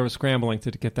 we were scrambling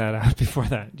to get that out before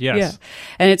that. Yes. Yeah.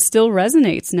 And it still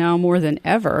resonates now more than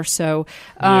ever. So,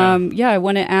 I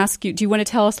want to ask you, do you want to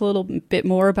tell us a little bit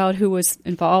more about who was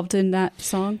involved in that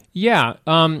song? Yeah.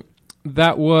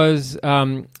 That was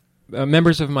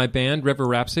members of my band, River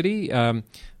Rhapsody.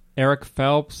 Eric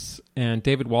Phelps and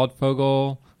David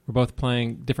Waldfogel were both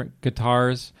playing different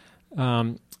guitars.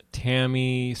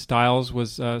 Tammy Styles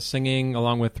was singing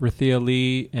along with Rathia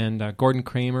Lee, and Gordon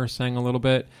Kramer sang a little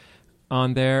bit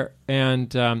on there.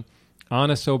 And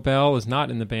Anna Sobel is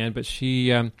not in the band, but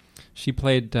she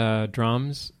played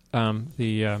drums,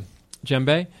 the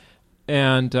djembe,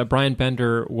 and Brian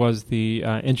Bender was the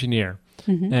engineer.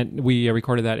 Mm-hmm. And we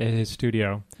recorded that at his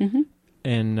studio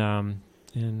in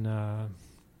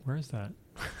where is that?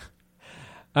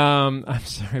 I'm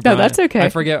sorry. No, that's okay. I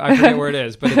forget where it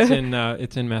is, but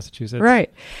it's in Massachusetts.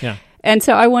 Right. Yeah. And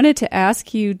so I wanted to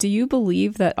ask you, do you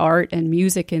believe that art and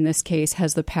music in this case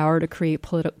has the power to create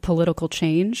political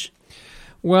change?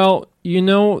 Well,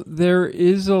 there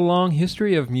is a long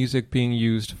history of music being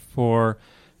used for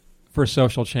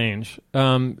social change,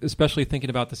 especially thinking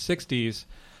about the 60s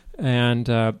and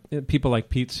people like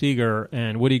Pete Seeger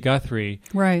and Woody Guthrie.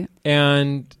 Right.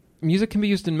 And music can be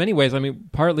used in many ways. I mean,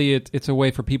 partly it's a way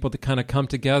for people to kind of come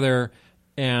together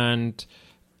and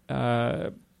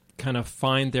kind of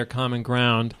find their common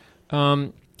ground.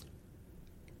 I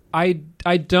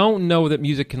don't know that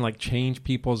music can like change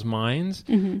people's minds.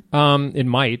 Mm-hmm. It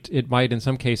might in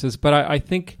some cases, but I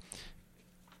think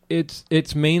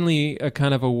it's mainly a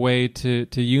kind of a way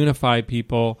to unify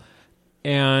people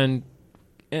and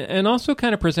also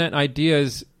kind of present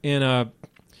ideas in a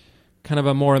kind of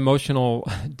a more emotional,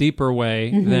 deeper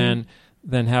way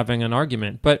than having an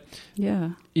argument. But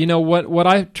yeah, what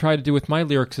I try to do with my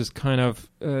lyrics is kind of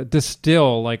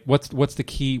distill like what's the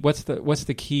key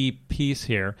piece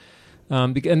here,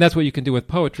 and that's what you can do with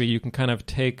poetry. You can kind of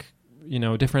take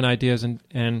different ideas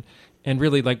and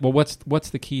really like, well, what's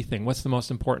the key thing? What's the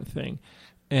most important thing?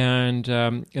 And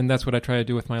that's what I try to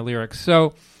do with my lyrics.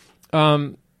 So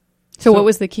what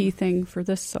was the key thing for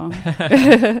this song?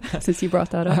 Since you brought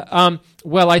that up.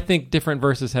 Well, I think different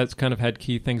verses has kind of had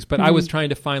key things, but I was trying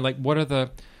to find like what are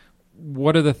the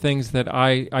things that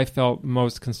I felt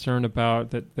most concerned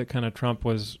about that kind of Trump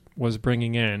was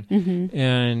bringing in,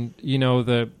 and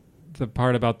the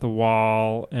part about the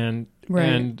wall and right.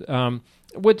 and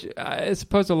which I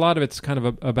suppose a lot of it's kind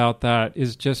of about that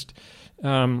is just.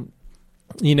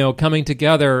 Coming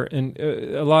together, and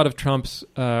a lot of Trump's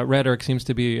rhetoric seems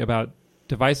to be about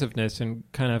divisiveness and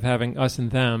kind of having us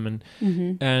and them,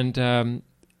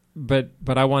 but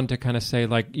I wanted to kind of say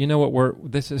like, what,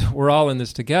 we're all in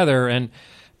this together, and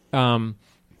we're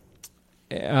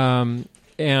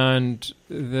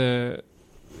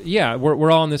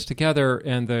all in this together,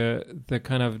 and the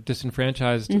kind of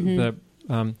disenfranchised, the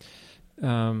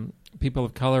people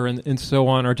of color and so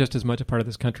on are just as much a part of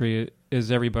this country as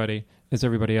everybody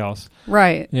else.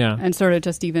 Right. Yeah. And sort of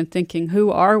just even thinking, who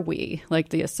are we? Like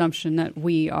the assumption that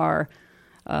we are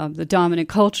the dominant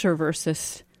culture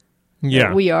versus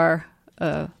we are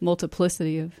a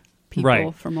multiplicity of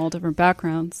people from all different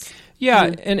backgrounds. Yeah.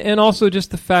 And also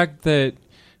just the fact that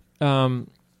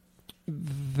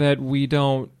that we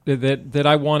don't, that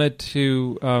I wanted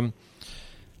to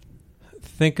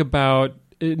think about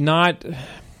not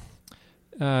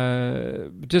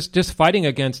just fighting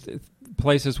against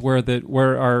places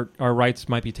where our rights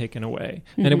might be taken away,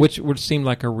 and which would seem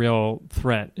like a real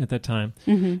threat at that time.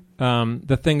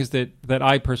 The things that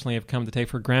I personally have come to take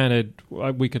for granted,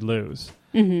 we could lose,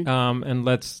 and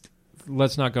let's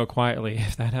not go quietly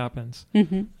if that happens.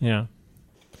 Yeah,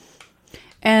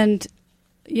 and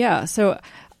so.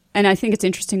 And I think it's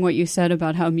interesting what you said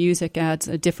about how music adds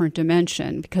a different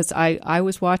dimension, because I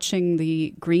was watching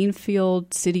the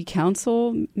Greenfield City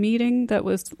Council meeting that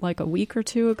was like a week or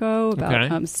two ago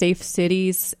about safe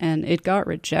cities, and it got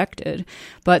rejected.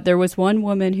 But there was one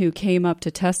woman who came up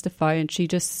to testify, and she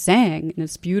just sang in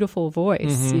this beautiful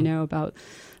voice, about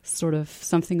sort of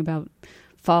something about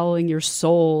following your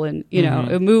soul. And,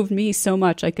 it moved me so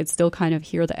much. I could still kind of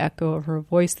hear the echo of her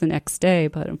voice the next day.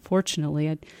 But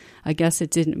unfortunately, I guess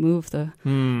it didn't move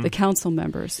the council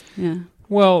members. Yeah.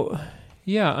 Well,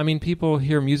 yeah. I mean, people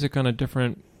hear music in a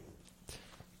different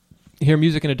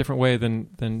way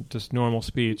than just normal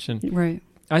speech. And right.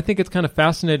 I think it's kind of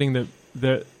fascinating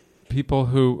that people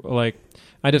who like,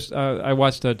 I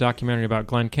watched a documentary about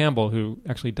Glenn Campbell, who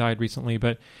actually died recently,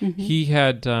 but he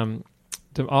had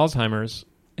Alzheimer's,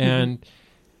 and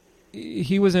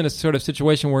he was in a sort of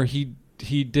situation where he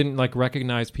didn't like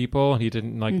recognize people, and he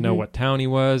didn't like know what town he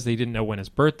was. He didn't know when his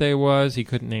birthday was. He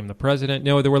couldn't name the president.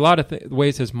 No, there were a lot of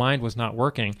ways his mind was not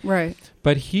working. Right.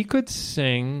 But he could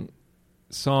sing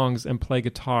songs and play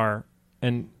guitar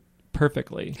and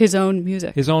perfectly. His own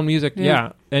music,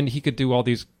 yeah. And he could do all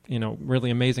these, really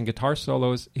amazing guitar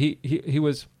solos. He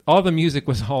was, all the music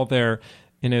was all there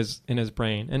in his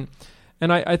brain.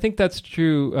 And I think that's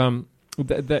true.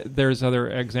 That there's other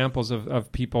examples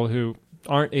of people who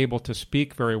aren't able to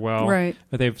speak very well. Right.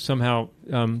 But they've somehow,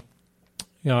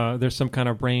 there's some kind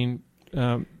of brain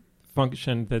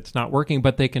function that's not working,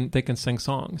 but they can sing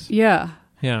songs. Yeah.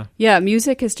 Yeah. Yeah,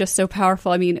 music is just so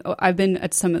powerful. I mean, I've been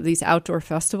at some of these outdoor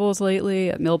festivals lately,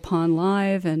 at Mill Pond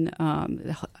Live and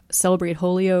Celebrate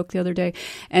Holyoke the other day,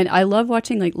 and I love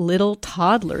watching like little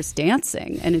toddlers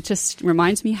dancing, and it just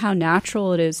reminds me how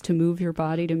natural it is to move your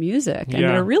body to music, and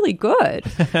they're really good.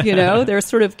 They're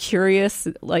sort of curious,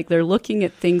 like they're looking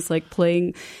at things like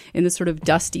playing in this sort of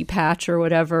dusty patch or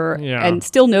whatever, and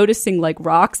still noticing like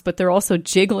rocks, but they're also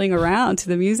jiggling around to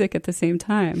the music at the same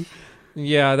time.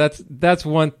 Yeah, that's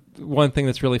one thing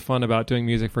that's really fun about doing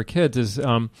music for kids is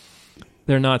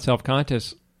they're not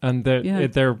self-conscious, and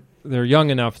they're young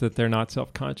enough that they're not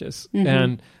self-conscious,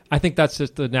 and I think that's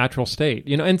just the natural state.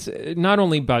 And it's not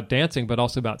only about dancing but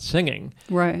also about singing.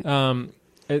 Right.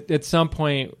 At some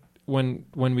point when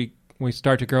we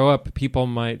start to grow up, people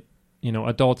might,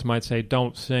 adults might say,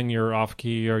 "Don't sing, you're off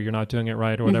key, or you're not doing it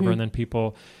right," or whatever, and then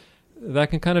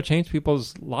that can kind of change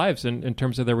people's lives in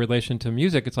terms of their relation to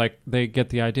music. It's like they get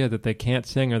the idea that they can't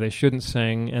sing or they shouldn't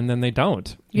sing, and then they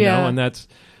don't. You know, and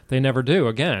they never do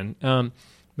again.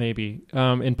 Maybe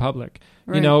in public,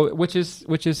 right. which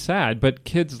is sad. But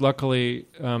kids, luckily,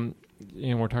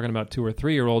 we're talking about 2 or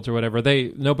 3 year olds or whatever.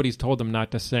 Nobody's told them not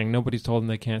to sing. Nobody's told them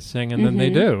they can't sing, and then they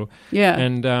do. Yeah,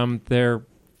 and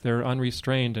they're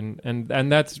unrestrained,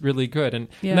 and that's really good. And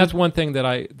that's one thing that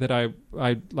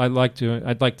I'd like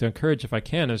to encourage, if I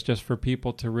can, is just for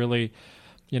people to really,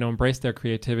 embrace their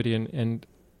creativity and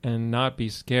not be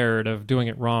scared of doing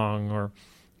it wrong or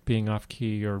being off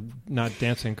key or not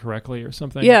dancing correctly or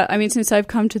something. Yeah, I mean, since I've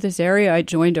come to this area, I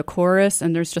joined a chorus,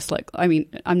 and there's just I'm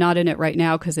not in it right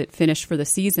now because it finished for the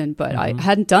season, but I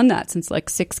hadn't done that since like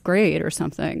 6th grade or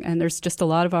something. And there's just a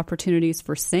lot of opportunities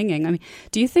for singing. I mean,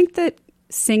 do you think that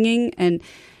singing and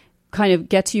kind of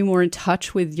gets you more in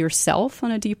touch with yourself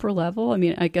on a deeper level? I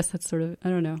mean, I guess that's sort of, I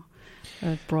don't know,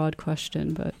 a broad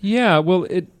question, but yeah, well,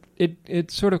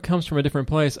 it sort of comes from a different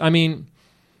place. I mean,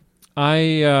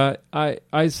 I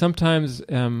sometimes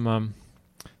am,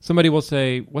 somebody will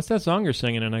say, "What's that song you're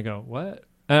singing?" And I go, "What?"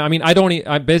 I mean,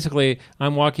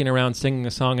 I'm walking around singing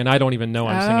a song and I don't even know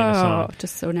I'm singing a song.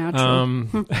 Just so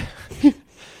natural.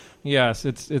 Yes,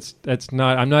 it's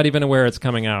not. I'm not even aware it's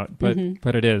coming out, but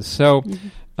it is. So,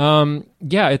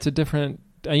 it's a different.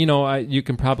 You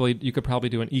could probably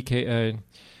do an EKG.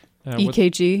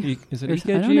 Is it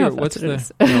EKG? I don't know or what's the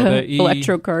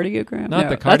electrocardiogram? Not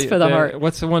the cardio. That's for the heart.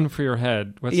 What's the one for your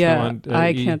head? What's the one?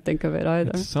 I can't think of it either.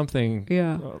 It's something.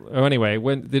 Yeah. Anyway,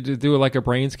 when they do like a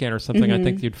brain scan or something, I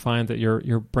think you'd find that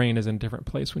your brain is in a different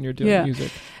place when you're doing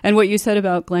music. And what you said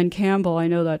about Glenn Campbell, I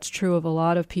know that's true of a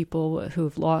lot of people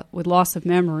who've with loss of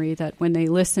memory, that when they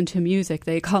listen to music,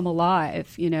 they come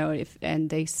alive, and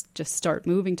they just start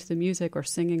moving to the music or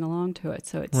singing along to it.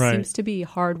 So it seems to be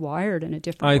hardwired in a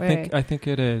different way. I think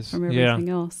it is. From everything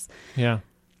else. Yeah.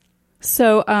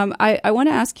 So I want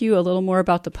to ask you a little more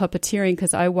about the puppeteering,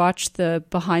 because I watched the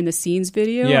behind the scenes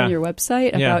video on your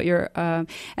website about your and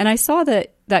I saw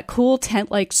that cool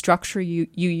tent-like structure you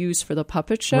use for the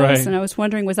puppet shows, and I was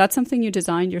wondering, was that something you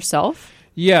designed yourself?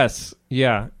 Yes.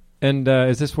 Yeah. And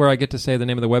is this where I get to say the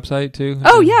name of the website too?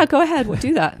 Oh yeah, go ahead. We'll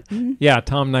do that. Yeah,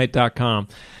 TomKnight.com.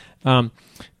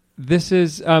 This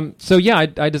is I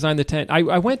designed the tent.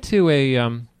 I went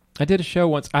to I did a show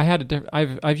once.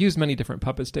 I've used many different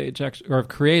puppet stages, or I've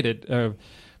created,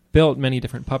 built many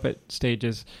different puppet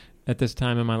stages at this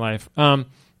time in my life.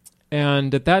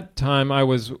 And at that time, I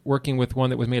was working with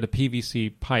one that was made of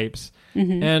PVC pipes.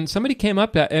 And somebody came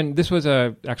up, and this was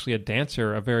actually a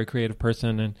dancer, a very creative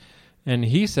person, and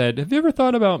he said, "Have you ever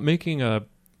thought about making a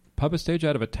puppet stage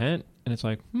out of a tent?" And it's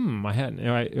like, I hadn't.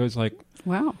 It was like,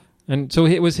 wow. And so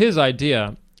it was his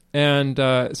idea, and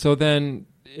so then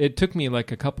it took me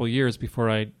like a couple years before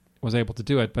I was able to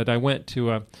do it. But I went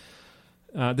to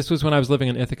this was when I was living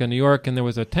in Ithaca, New York, and there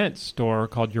was a tent store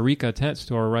called Eureka Tent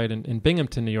Store right in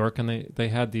Binghamton, New York, and they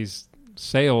had these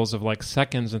sales of like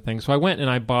seconds and things. So I went and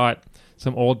I bought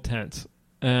some old tents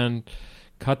and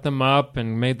cut them up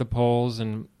and made the poles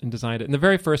and designed it. And the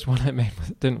very first one I made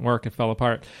didn't work; it fell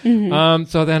apart.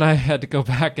 So then I had to go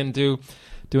back and do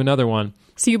another one.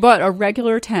 So you bought a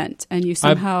regular tent, and you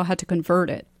somehow had to convert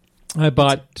it. I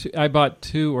bought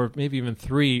 2 or maybe even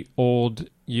 3 old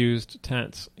used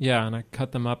tents. Yeah, and I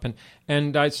cut them up, and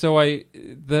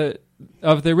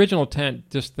of the original tent,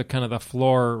 just the kind of the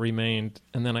floor remained,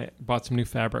 and then I bought some new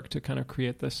fabric to kind of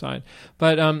create this side.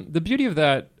 But the beauty of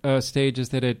that stage is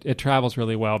that it travels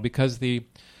really well, because the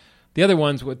other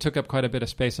ones took up quite a bit of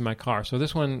space in my car. So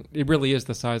this one, it really is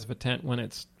the size of a tent when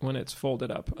it's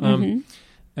folded up.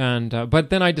 But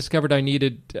then I discovered I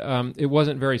needed, it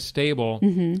wasn't very stable.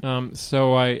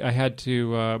 So I had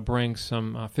to bring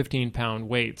some 15-pound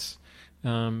weights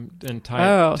and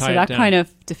tie so it that down. kind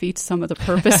of defeats some of the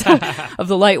purpose of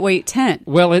the lightweight tent.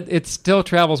 Well, it still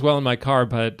travels well in my car,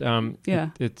 but Yeah.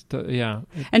 it's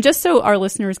And just so our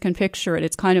listeners can picture it,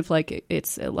 it's kind of like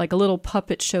it's like a little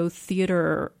puppet show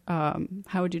theater.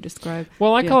 How would you describe?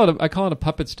 Well, I Yeah. call it a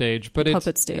puppet stage, but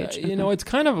Puppet stage, you know, it's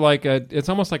kind of like it's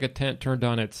almost like a tent turned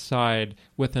on its side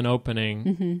with an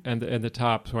opening and the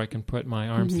top, so I can put my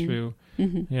arms through.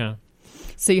 Yeah.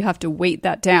 So you have to weight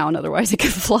that down, otherwise it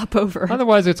could flop over.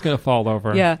 Otherwise, it's going to fall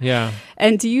over. Yeah. Yeah.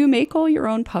 And do you make all your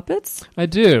own puppets? I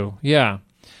do. Yeah.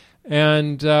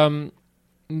 And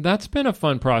that's been a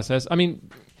fun process. I mean,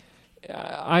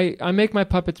 I make my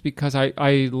puppets because I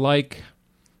like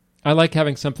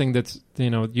having something that's,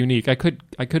 you know, unique. I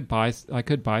could buy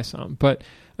some, but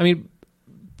I mean,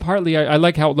 partly I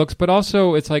like how it looks, but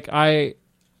also it's like I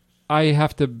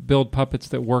have to build puppets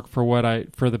that work for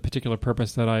the particular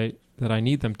purpose that I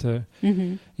need them to,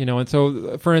 you know. And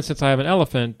so, for instance, I have an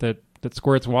elephant that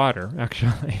squirts water,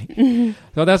 actually.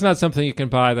 So that's not something you can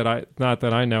buy that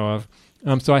I know of.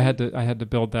 So I had to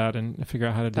build that and figure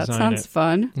out how to design it. That sounds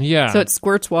fun. Yeah. So it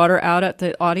squirts water out at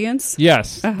the audience?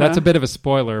 Yes. That's a bit of a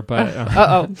spoiler, but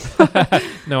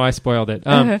no, I spoiled it.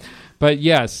 But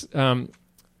yes,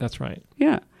 that's right.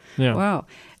 Yeah. Yeah. Wow.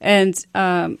 And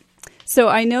so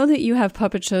I know that you have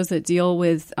puppet shows that deal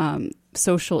with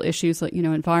social issues like, you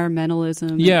know,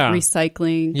 environmentalism, and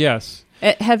recycling. Yes.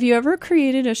 Have you ever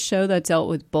created a show that dealt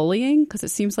with bullying? Because it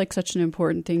seems like such an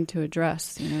important thing to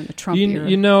address, you know, in the Trump era.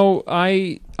 You know,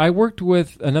 I worked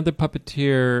with another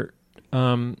puppeteer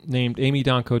named Amy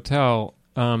Don Cotel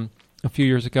a few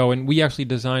years ago, and we actually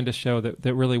designed a show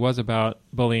that really was about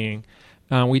bullying.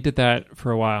 We did that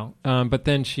for a while, but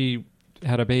then she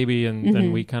had a baby, and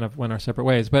then we kind of went our separate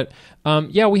ways. But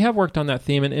yeah, we have worked on that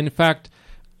theme, and in fact,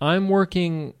 I'm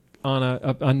working on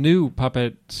a new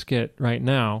puppet skit right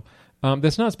now.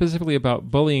 That's not specifically about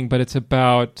bullying, but it's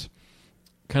about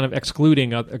kind of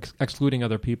excluding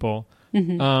other people,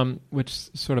 which is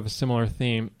sort of a similar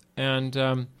theme. And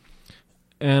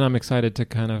I'm excited to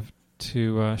kind of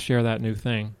share that new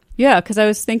thing. Yeah, because I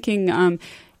was thinking,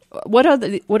 what are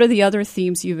the other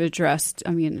themes you've addressed?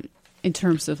 I mean, in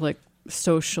terms of like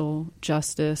social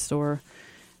justice or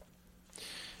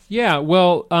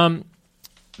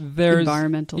there's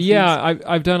environmental things. Yeah,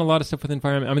 I've done a lot of stuff with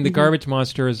environment. I mean, the Garbage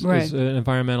Monster is an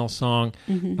environmental song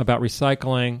about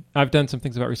recycling. I've done some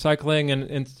things about recycling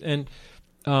and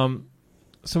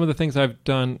some of the things I've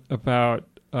done about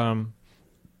and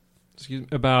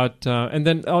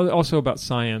then also about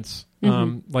science,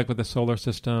 like with the solar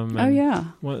system. And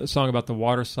a song about the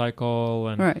water cycle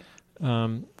and right.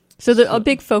 So a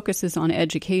big focus is on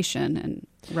education and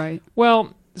right.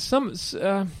 Well,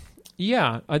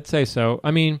 yeah, I'd say so. I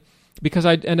mean, because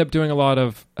I end up doing a lot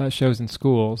of shows in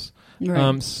schools,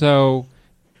 right. So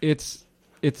it's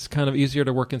kind of easier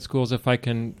to work in schools if I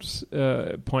can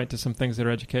point to some things that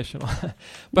are educational.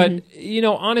 But you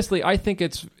know, honestly, I think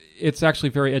it's actually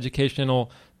very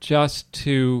educational just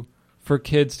for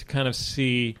kids to kind of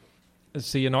see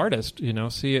an artist, you know,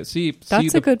 see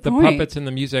the puppets and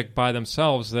the music by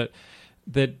themselves. That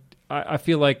I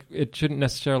feel like it shouldn't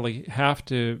necessarily have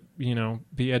to, you know,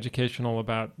 be educational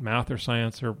about math or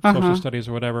science or social studies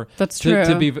or whatever. That's true.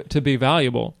 To be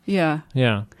valuable. Yeah.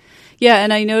 Yeah. Yeah,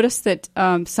 and I noticed that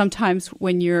sometimes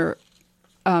when you're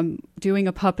doing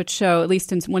a puppet show, at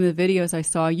least in one of the videos I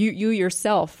saw, you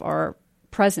yourself are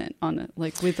present on it,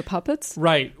 like with the puppets.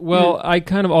 Right. Well, I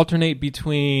kind of alternate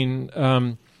between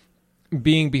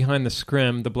being behind the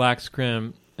scrim, the black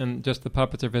scrim, and just the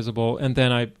puppets are visible, and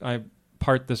then I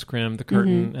part the scrim, the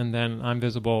curtain, and then I'm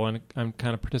visible and I'm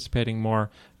kind of participating more,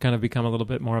 kind of become a little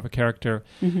bit more of a character.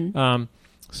 Yeah,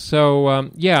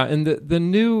 and the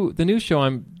new show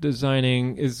I'm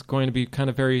designing is going to be kind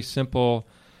of very simple,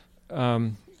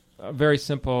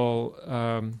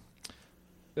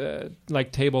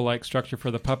 like table-like structure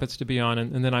for the puppets to be on,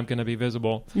 and then I'm going to be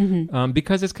visible,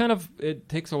 because it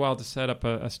takes a while to set up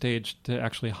a stage to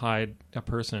actually hide a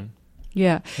person.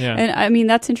 Yeah. And I mean,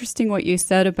 that's interesting what you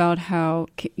said about how,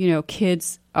 you know,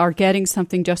 kids are getting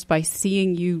something just by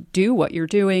seeing you do what you're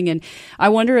doing. And I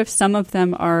wonder if some of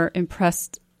them are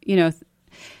impressed, you know,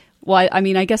 well, I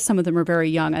mean, I guess some of them are very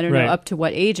young. I don't know up to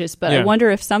what ages, but I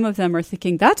wonder if some of them are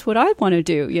thinking, that's what I want to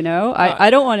do, you know? I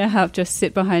don't want to just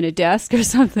sit behind a desk or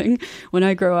something when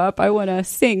I grow up. I want to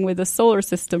sing with a solar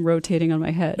system rotating on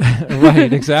my head.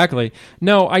 Right, exactly.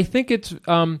 No, I think it's...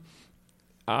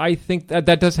 I think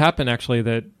that does happen, actually,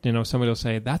 that, you know, somebody will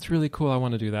say, that's really cool, I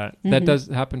want to do that. That does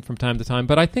happen from time to time.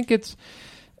 But I think it's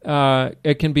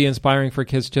it can be inspiring for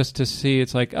kids just to see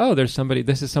it's like, oh, there's somebody,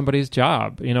 this is somebody's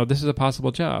job, this is a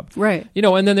possible job. Right.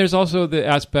 And then there's also the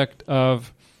aspect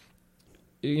of,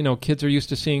 kids are used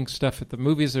to seeing stuff at the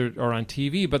movies or on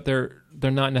TV, but they're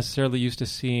not necessarily used to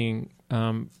seeing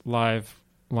live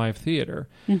theater.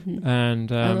 Mm-hmm. And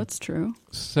that's true.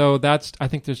 So I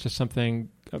think there's just something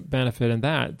benefit in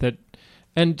that,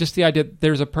 and just the idea that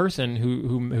there's a person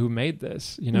who made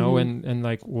this, mm-hmm. and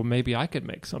like, well, maybe I could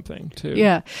make something too.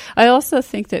 Yeah. I also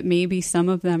think that maybe some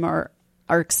of them are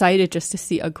excited just to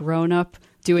see a grown-up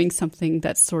doing something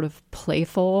that's sort of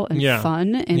playful and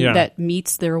fun and that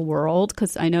meets their world.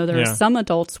 Because I know there are some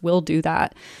adults will do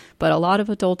that, but a lot of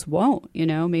adults won't.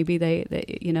 Maybe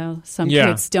they some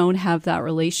kids don't have that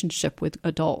relationship with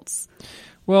adults.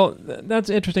 Well, that's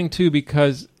interesting too,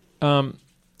 because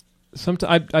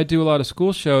sometimes I do a lot of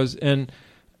school shows, and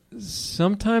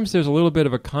sometimes there's a little bit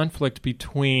of a conflict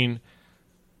between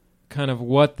kind of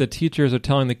what the teachers are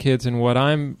telling the kids and what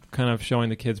I'm kind of showing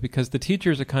the kids, because the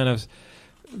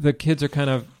kids are kind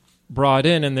of brought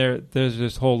in, and there's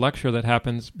this whole lecture that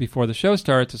happens before the show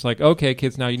starts. It's like, okay,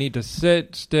 kids, now you need to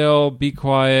sit still, be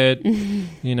quiet,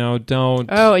 don't.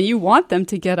 Oh, and you want them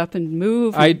to get up and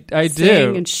move. And I sing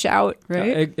do. And shout,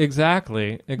 right?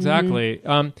 Exactly.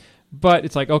 Mm-hmm. But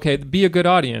it's like, okay, be a good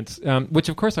audience, which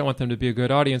of course I want them to be a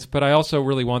good audience, but I also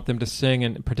really want them to sing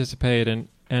and participate and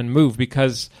move,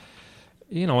 because,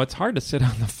 it's hard to sit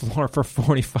on the floor for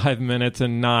 45 minutes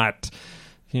and not,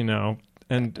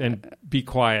 and be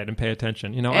quiet and pay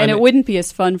attention, And it wouldn't be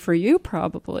as fun for you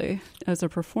probably as a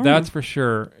performer. That's for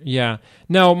sure. Yeah.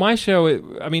 No, my show,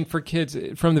 for kids,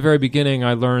 from the very beginning,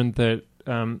 I learned that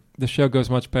the show goes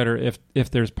much better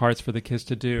if there's parts for the kids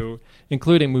to do,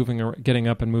 including getting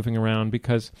up and moving around,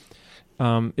 because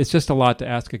it's just a lot to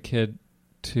ask a kid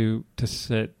to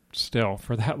sit still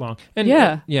for that long. And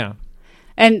yeah.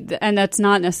 And that's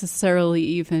not necessarily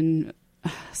even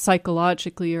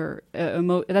psychologically or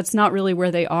that's not really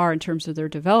where they are in terms of their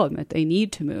development. They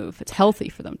need to move. It's healthy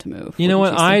for them to move. You know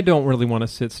what? I don't really want to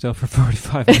sit still for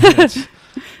 45 minutes.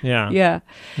 Yeah.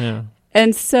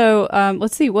 And so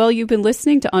let's see. Well, you've been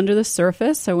listening to Under the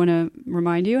Surface. I want to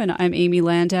remind you, and I'm Amy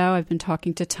Landau. I've been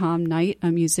talking to Tom Knight,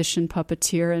 a musician,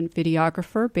 puppeteer, and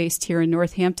videographer based here in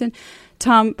Northampton.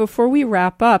 Tom, before we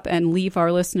wrap up and leave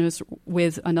our listeners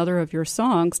with another of your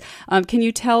songs, can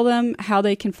you tell them how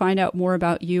they can find out more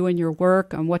about you and your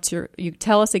work? You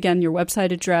tell us again your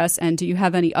website address, and do you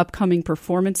have any upcoming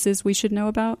performances we should know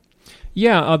about?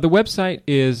 Yeah, the website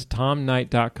is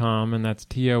tomknight.com, and that's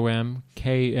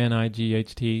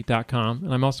TOMKNIGHT.com.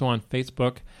 And I'm also on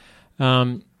Facebook.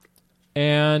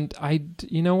 And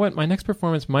you know what? My next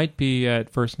performance might be at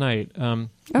First Night, the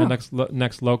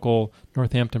next local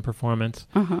Northampton performance.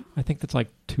 Uh-huh. I think that's like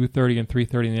 2:30 and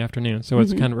 3:30 in the afternoon, so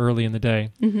it's kind of early in the day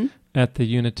at the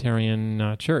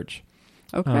Unitarian Church.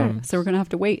 Okay, so we're going to have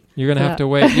to wait. You're going to have to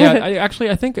wait. Yeah,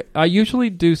 I think I usually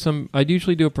do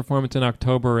a performance in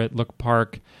October at Look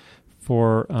Park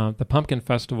for the Pumpkin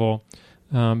Festival.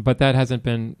 But that hasn't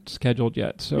been scheduled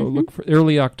yet. So look for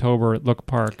early October at Look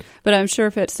Park. But I'm sure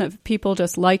if people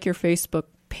just like your Facebook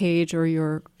page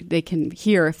or they can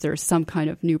hear if there's some kind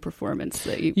of new performance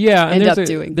that you end up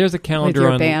doing. There's a calendar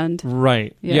with your band.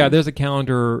 Right. Yeah, there's a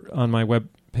calendar on my web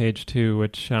page too,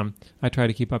 which I try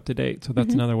to keep up to date. So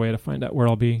that's another way to find out where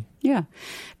I'll be. Yeah.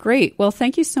 Great. Well,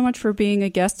 thank you so much for being a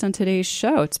guest on today's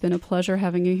show. It's been a pleasure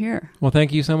having you here. Well,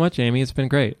 thank you so much, Amy. It's been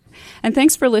great. And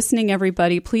thanks for listening,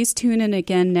 everybody. Please tune in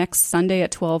again next Sunday at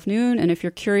 12 noon. And if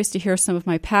you're curious to hear some of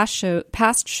my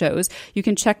past shows, you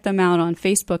can check them out on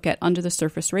Facebook at Under the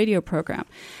Surface Radio Program.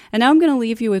 And now I'm going to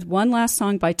leave you with one last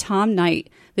song by Tom Knight.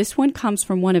 This one comes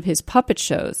from one of his puppet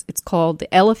shows. It's called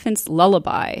The Elephant's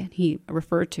Lullaby. He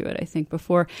referred to it, I think,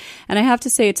 before. And I have to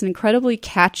say, it's an incredibly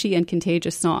catchy and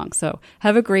contagious song. So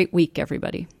have a great week,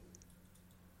 everybody.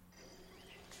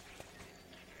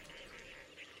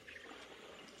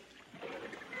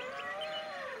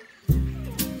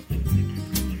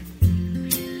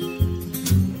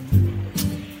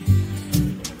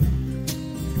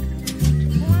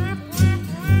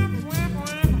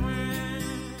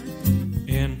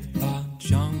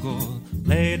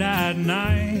 Late at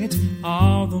night,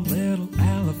 all the little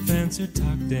elephants are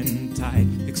tucked in tight,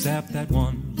 except that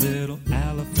one little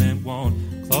elephant won't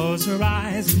close her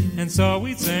eyes, and so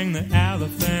we sing the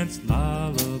elephant's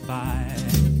lullaby.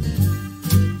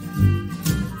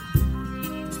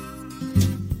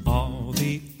 All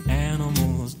the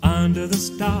animals under the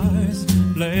stars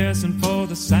listen for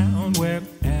the sound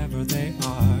wherever they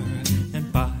are, and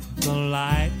by the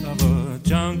light of a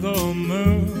jungle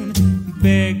moon,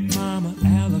 Big Mama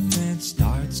Elephant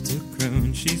starts to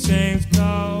croon. She sings,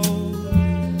 go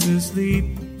to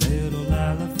sleep,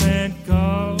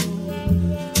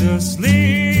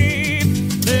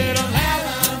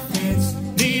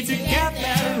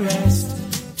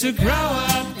 to grow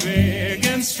up big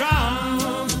and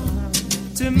strong,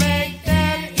 to make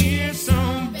their ears so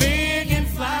big and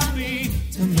floppy,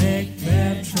 to make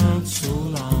their trunks so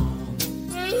long.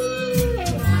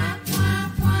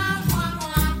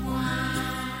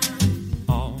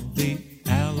 All the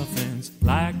elephants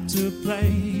like to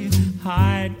play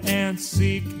hide and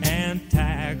seek and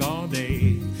tag all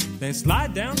day. They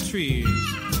slide down trees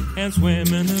and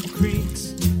swim in the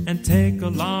creeks and take a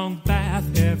long bath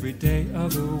every day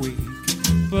of the week.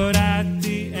 But at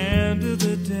the end of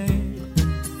the day,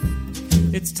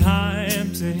 it's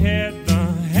time to hit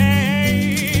the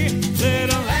hay.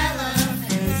 Little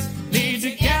elephants need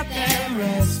to get their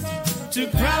rest, to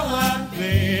grow up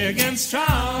big and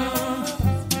strong,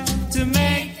 to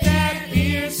make their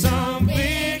ears so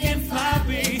big and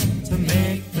floppy, to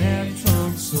make their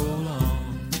trunks so long.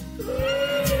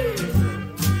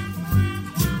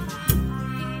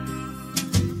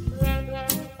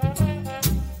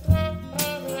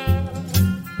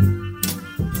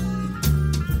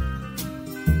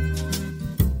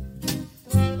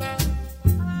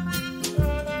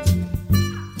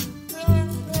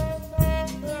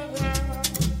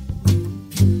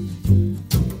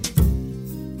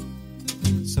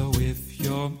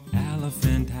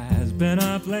 Been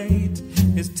up late,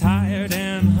 is tired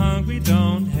and hungry,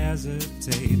 don't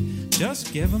hesitate.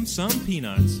 Just give them some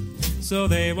peanuts so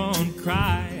they won't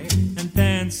cry, and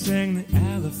then sing the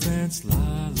elephant's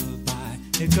lullaby.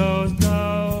 It goes,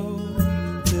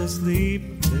 go to sleep,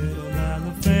 little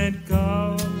elephant,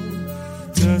 go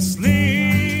to sleep.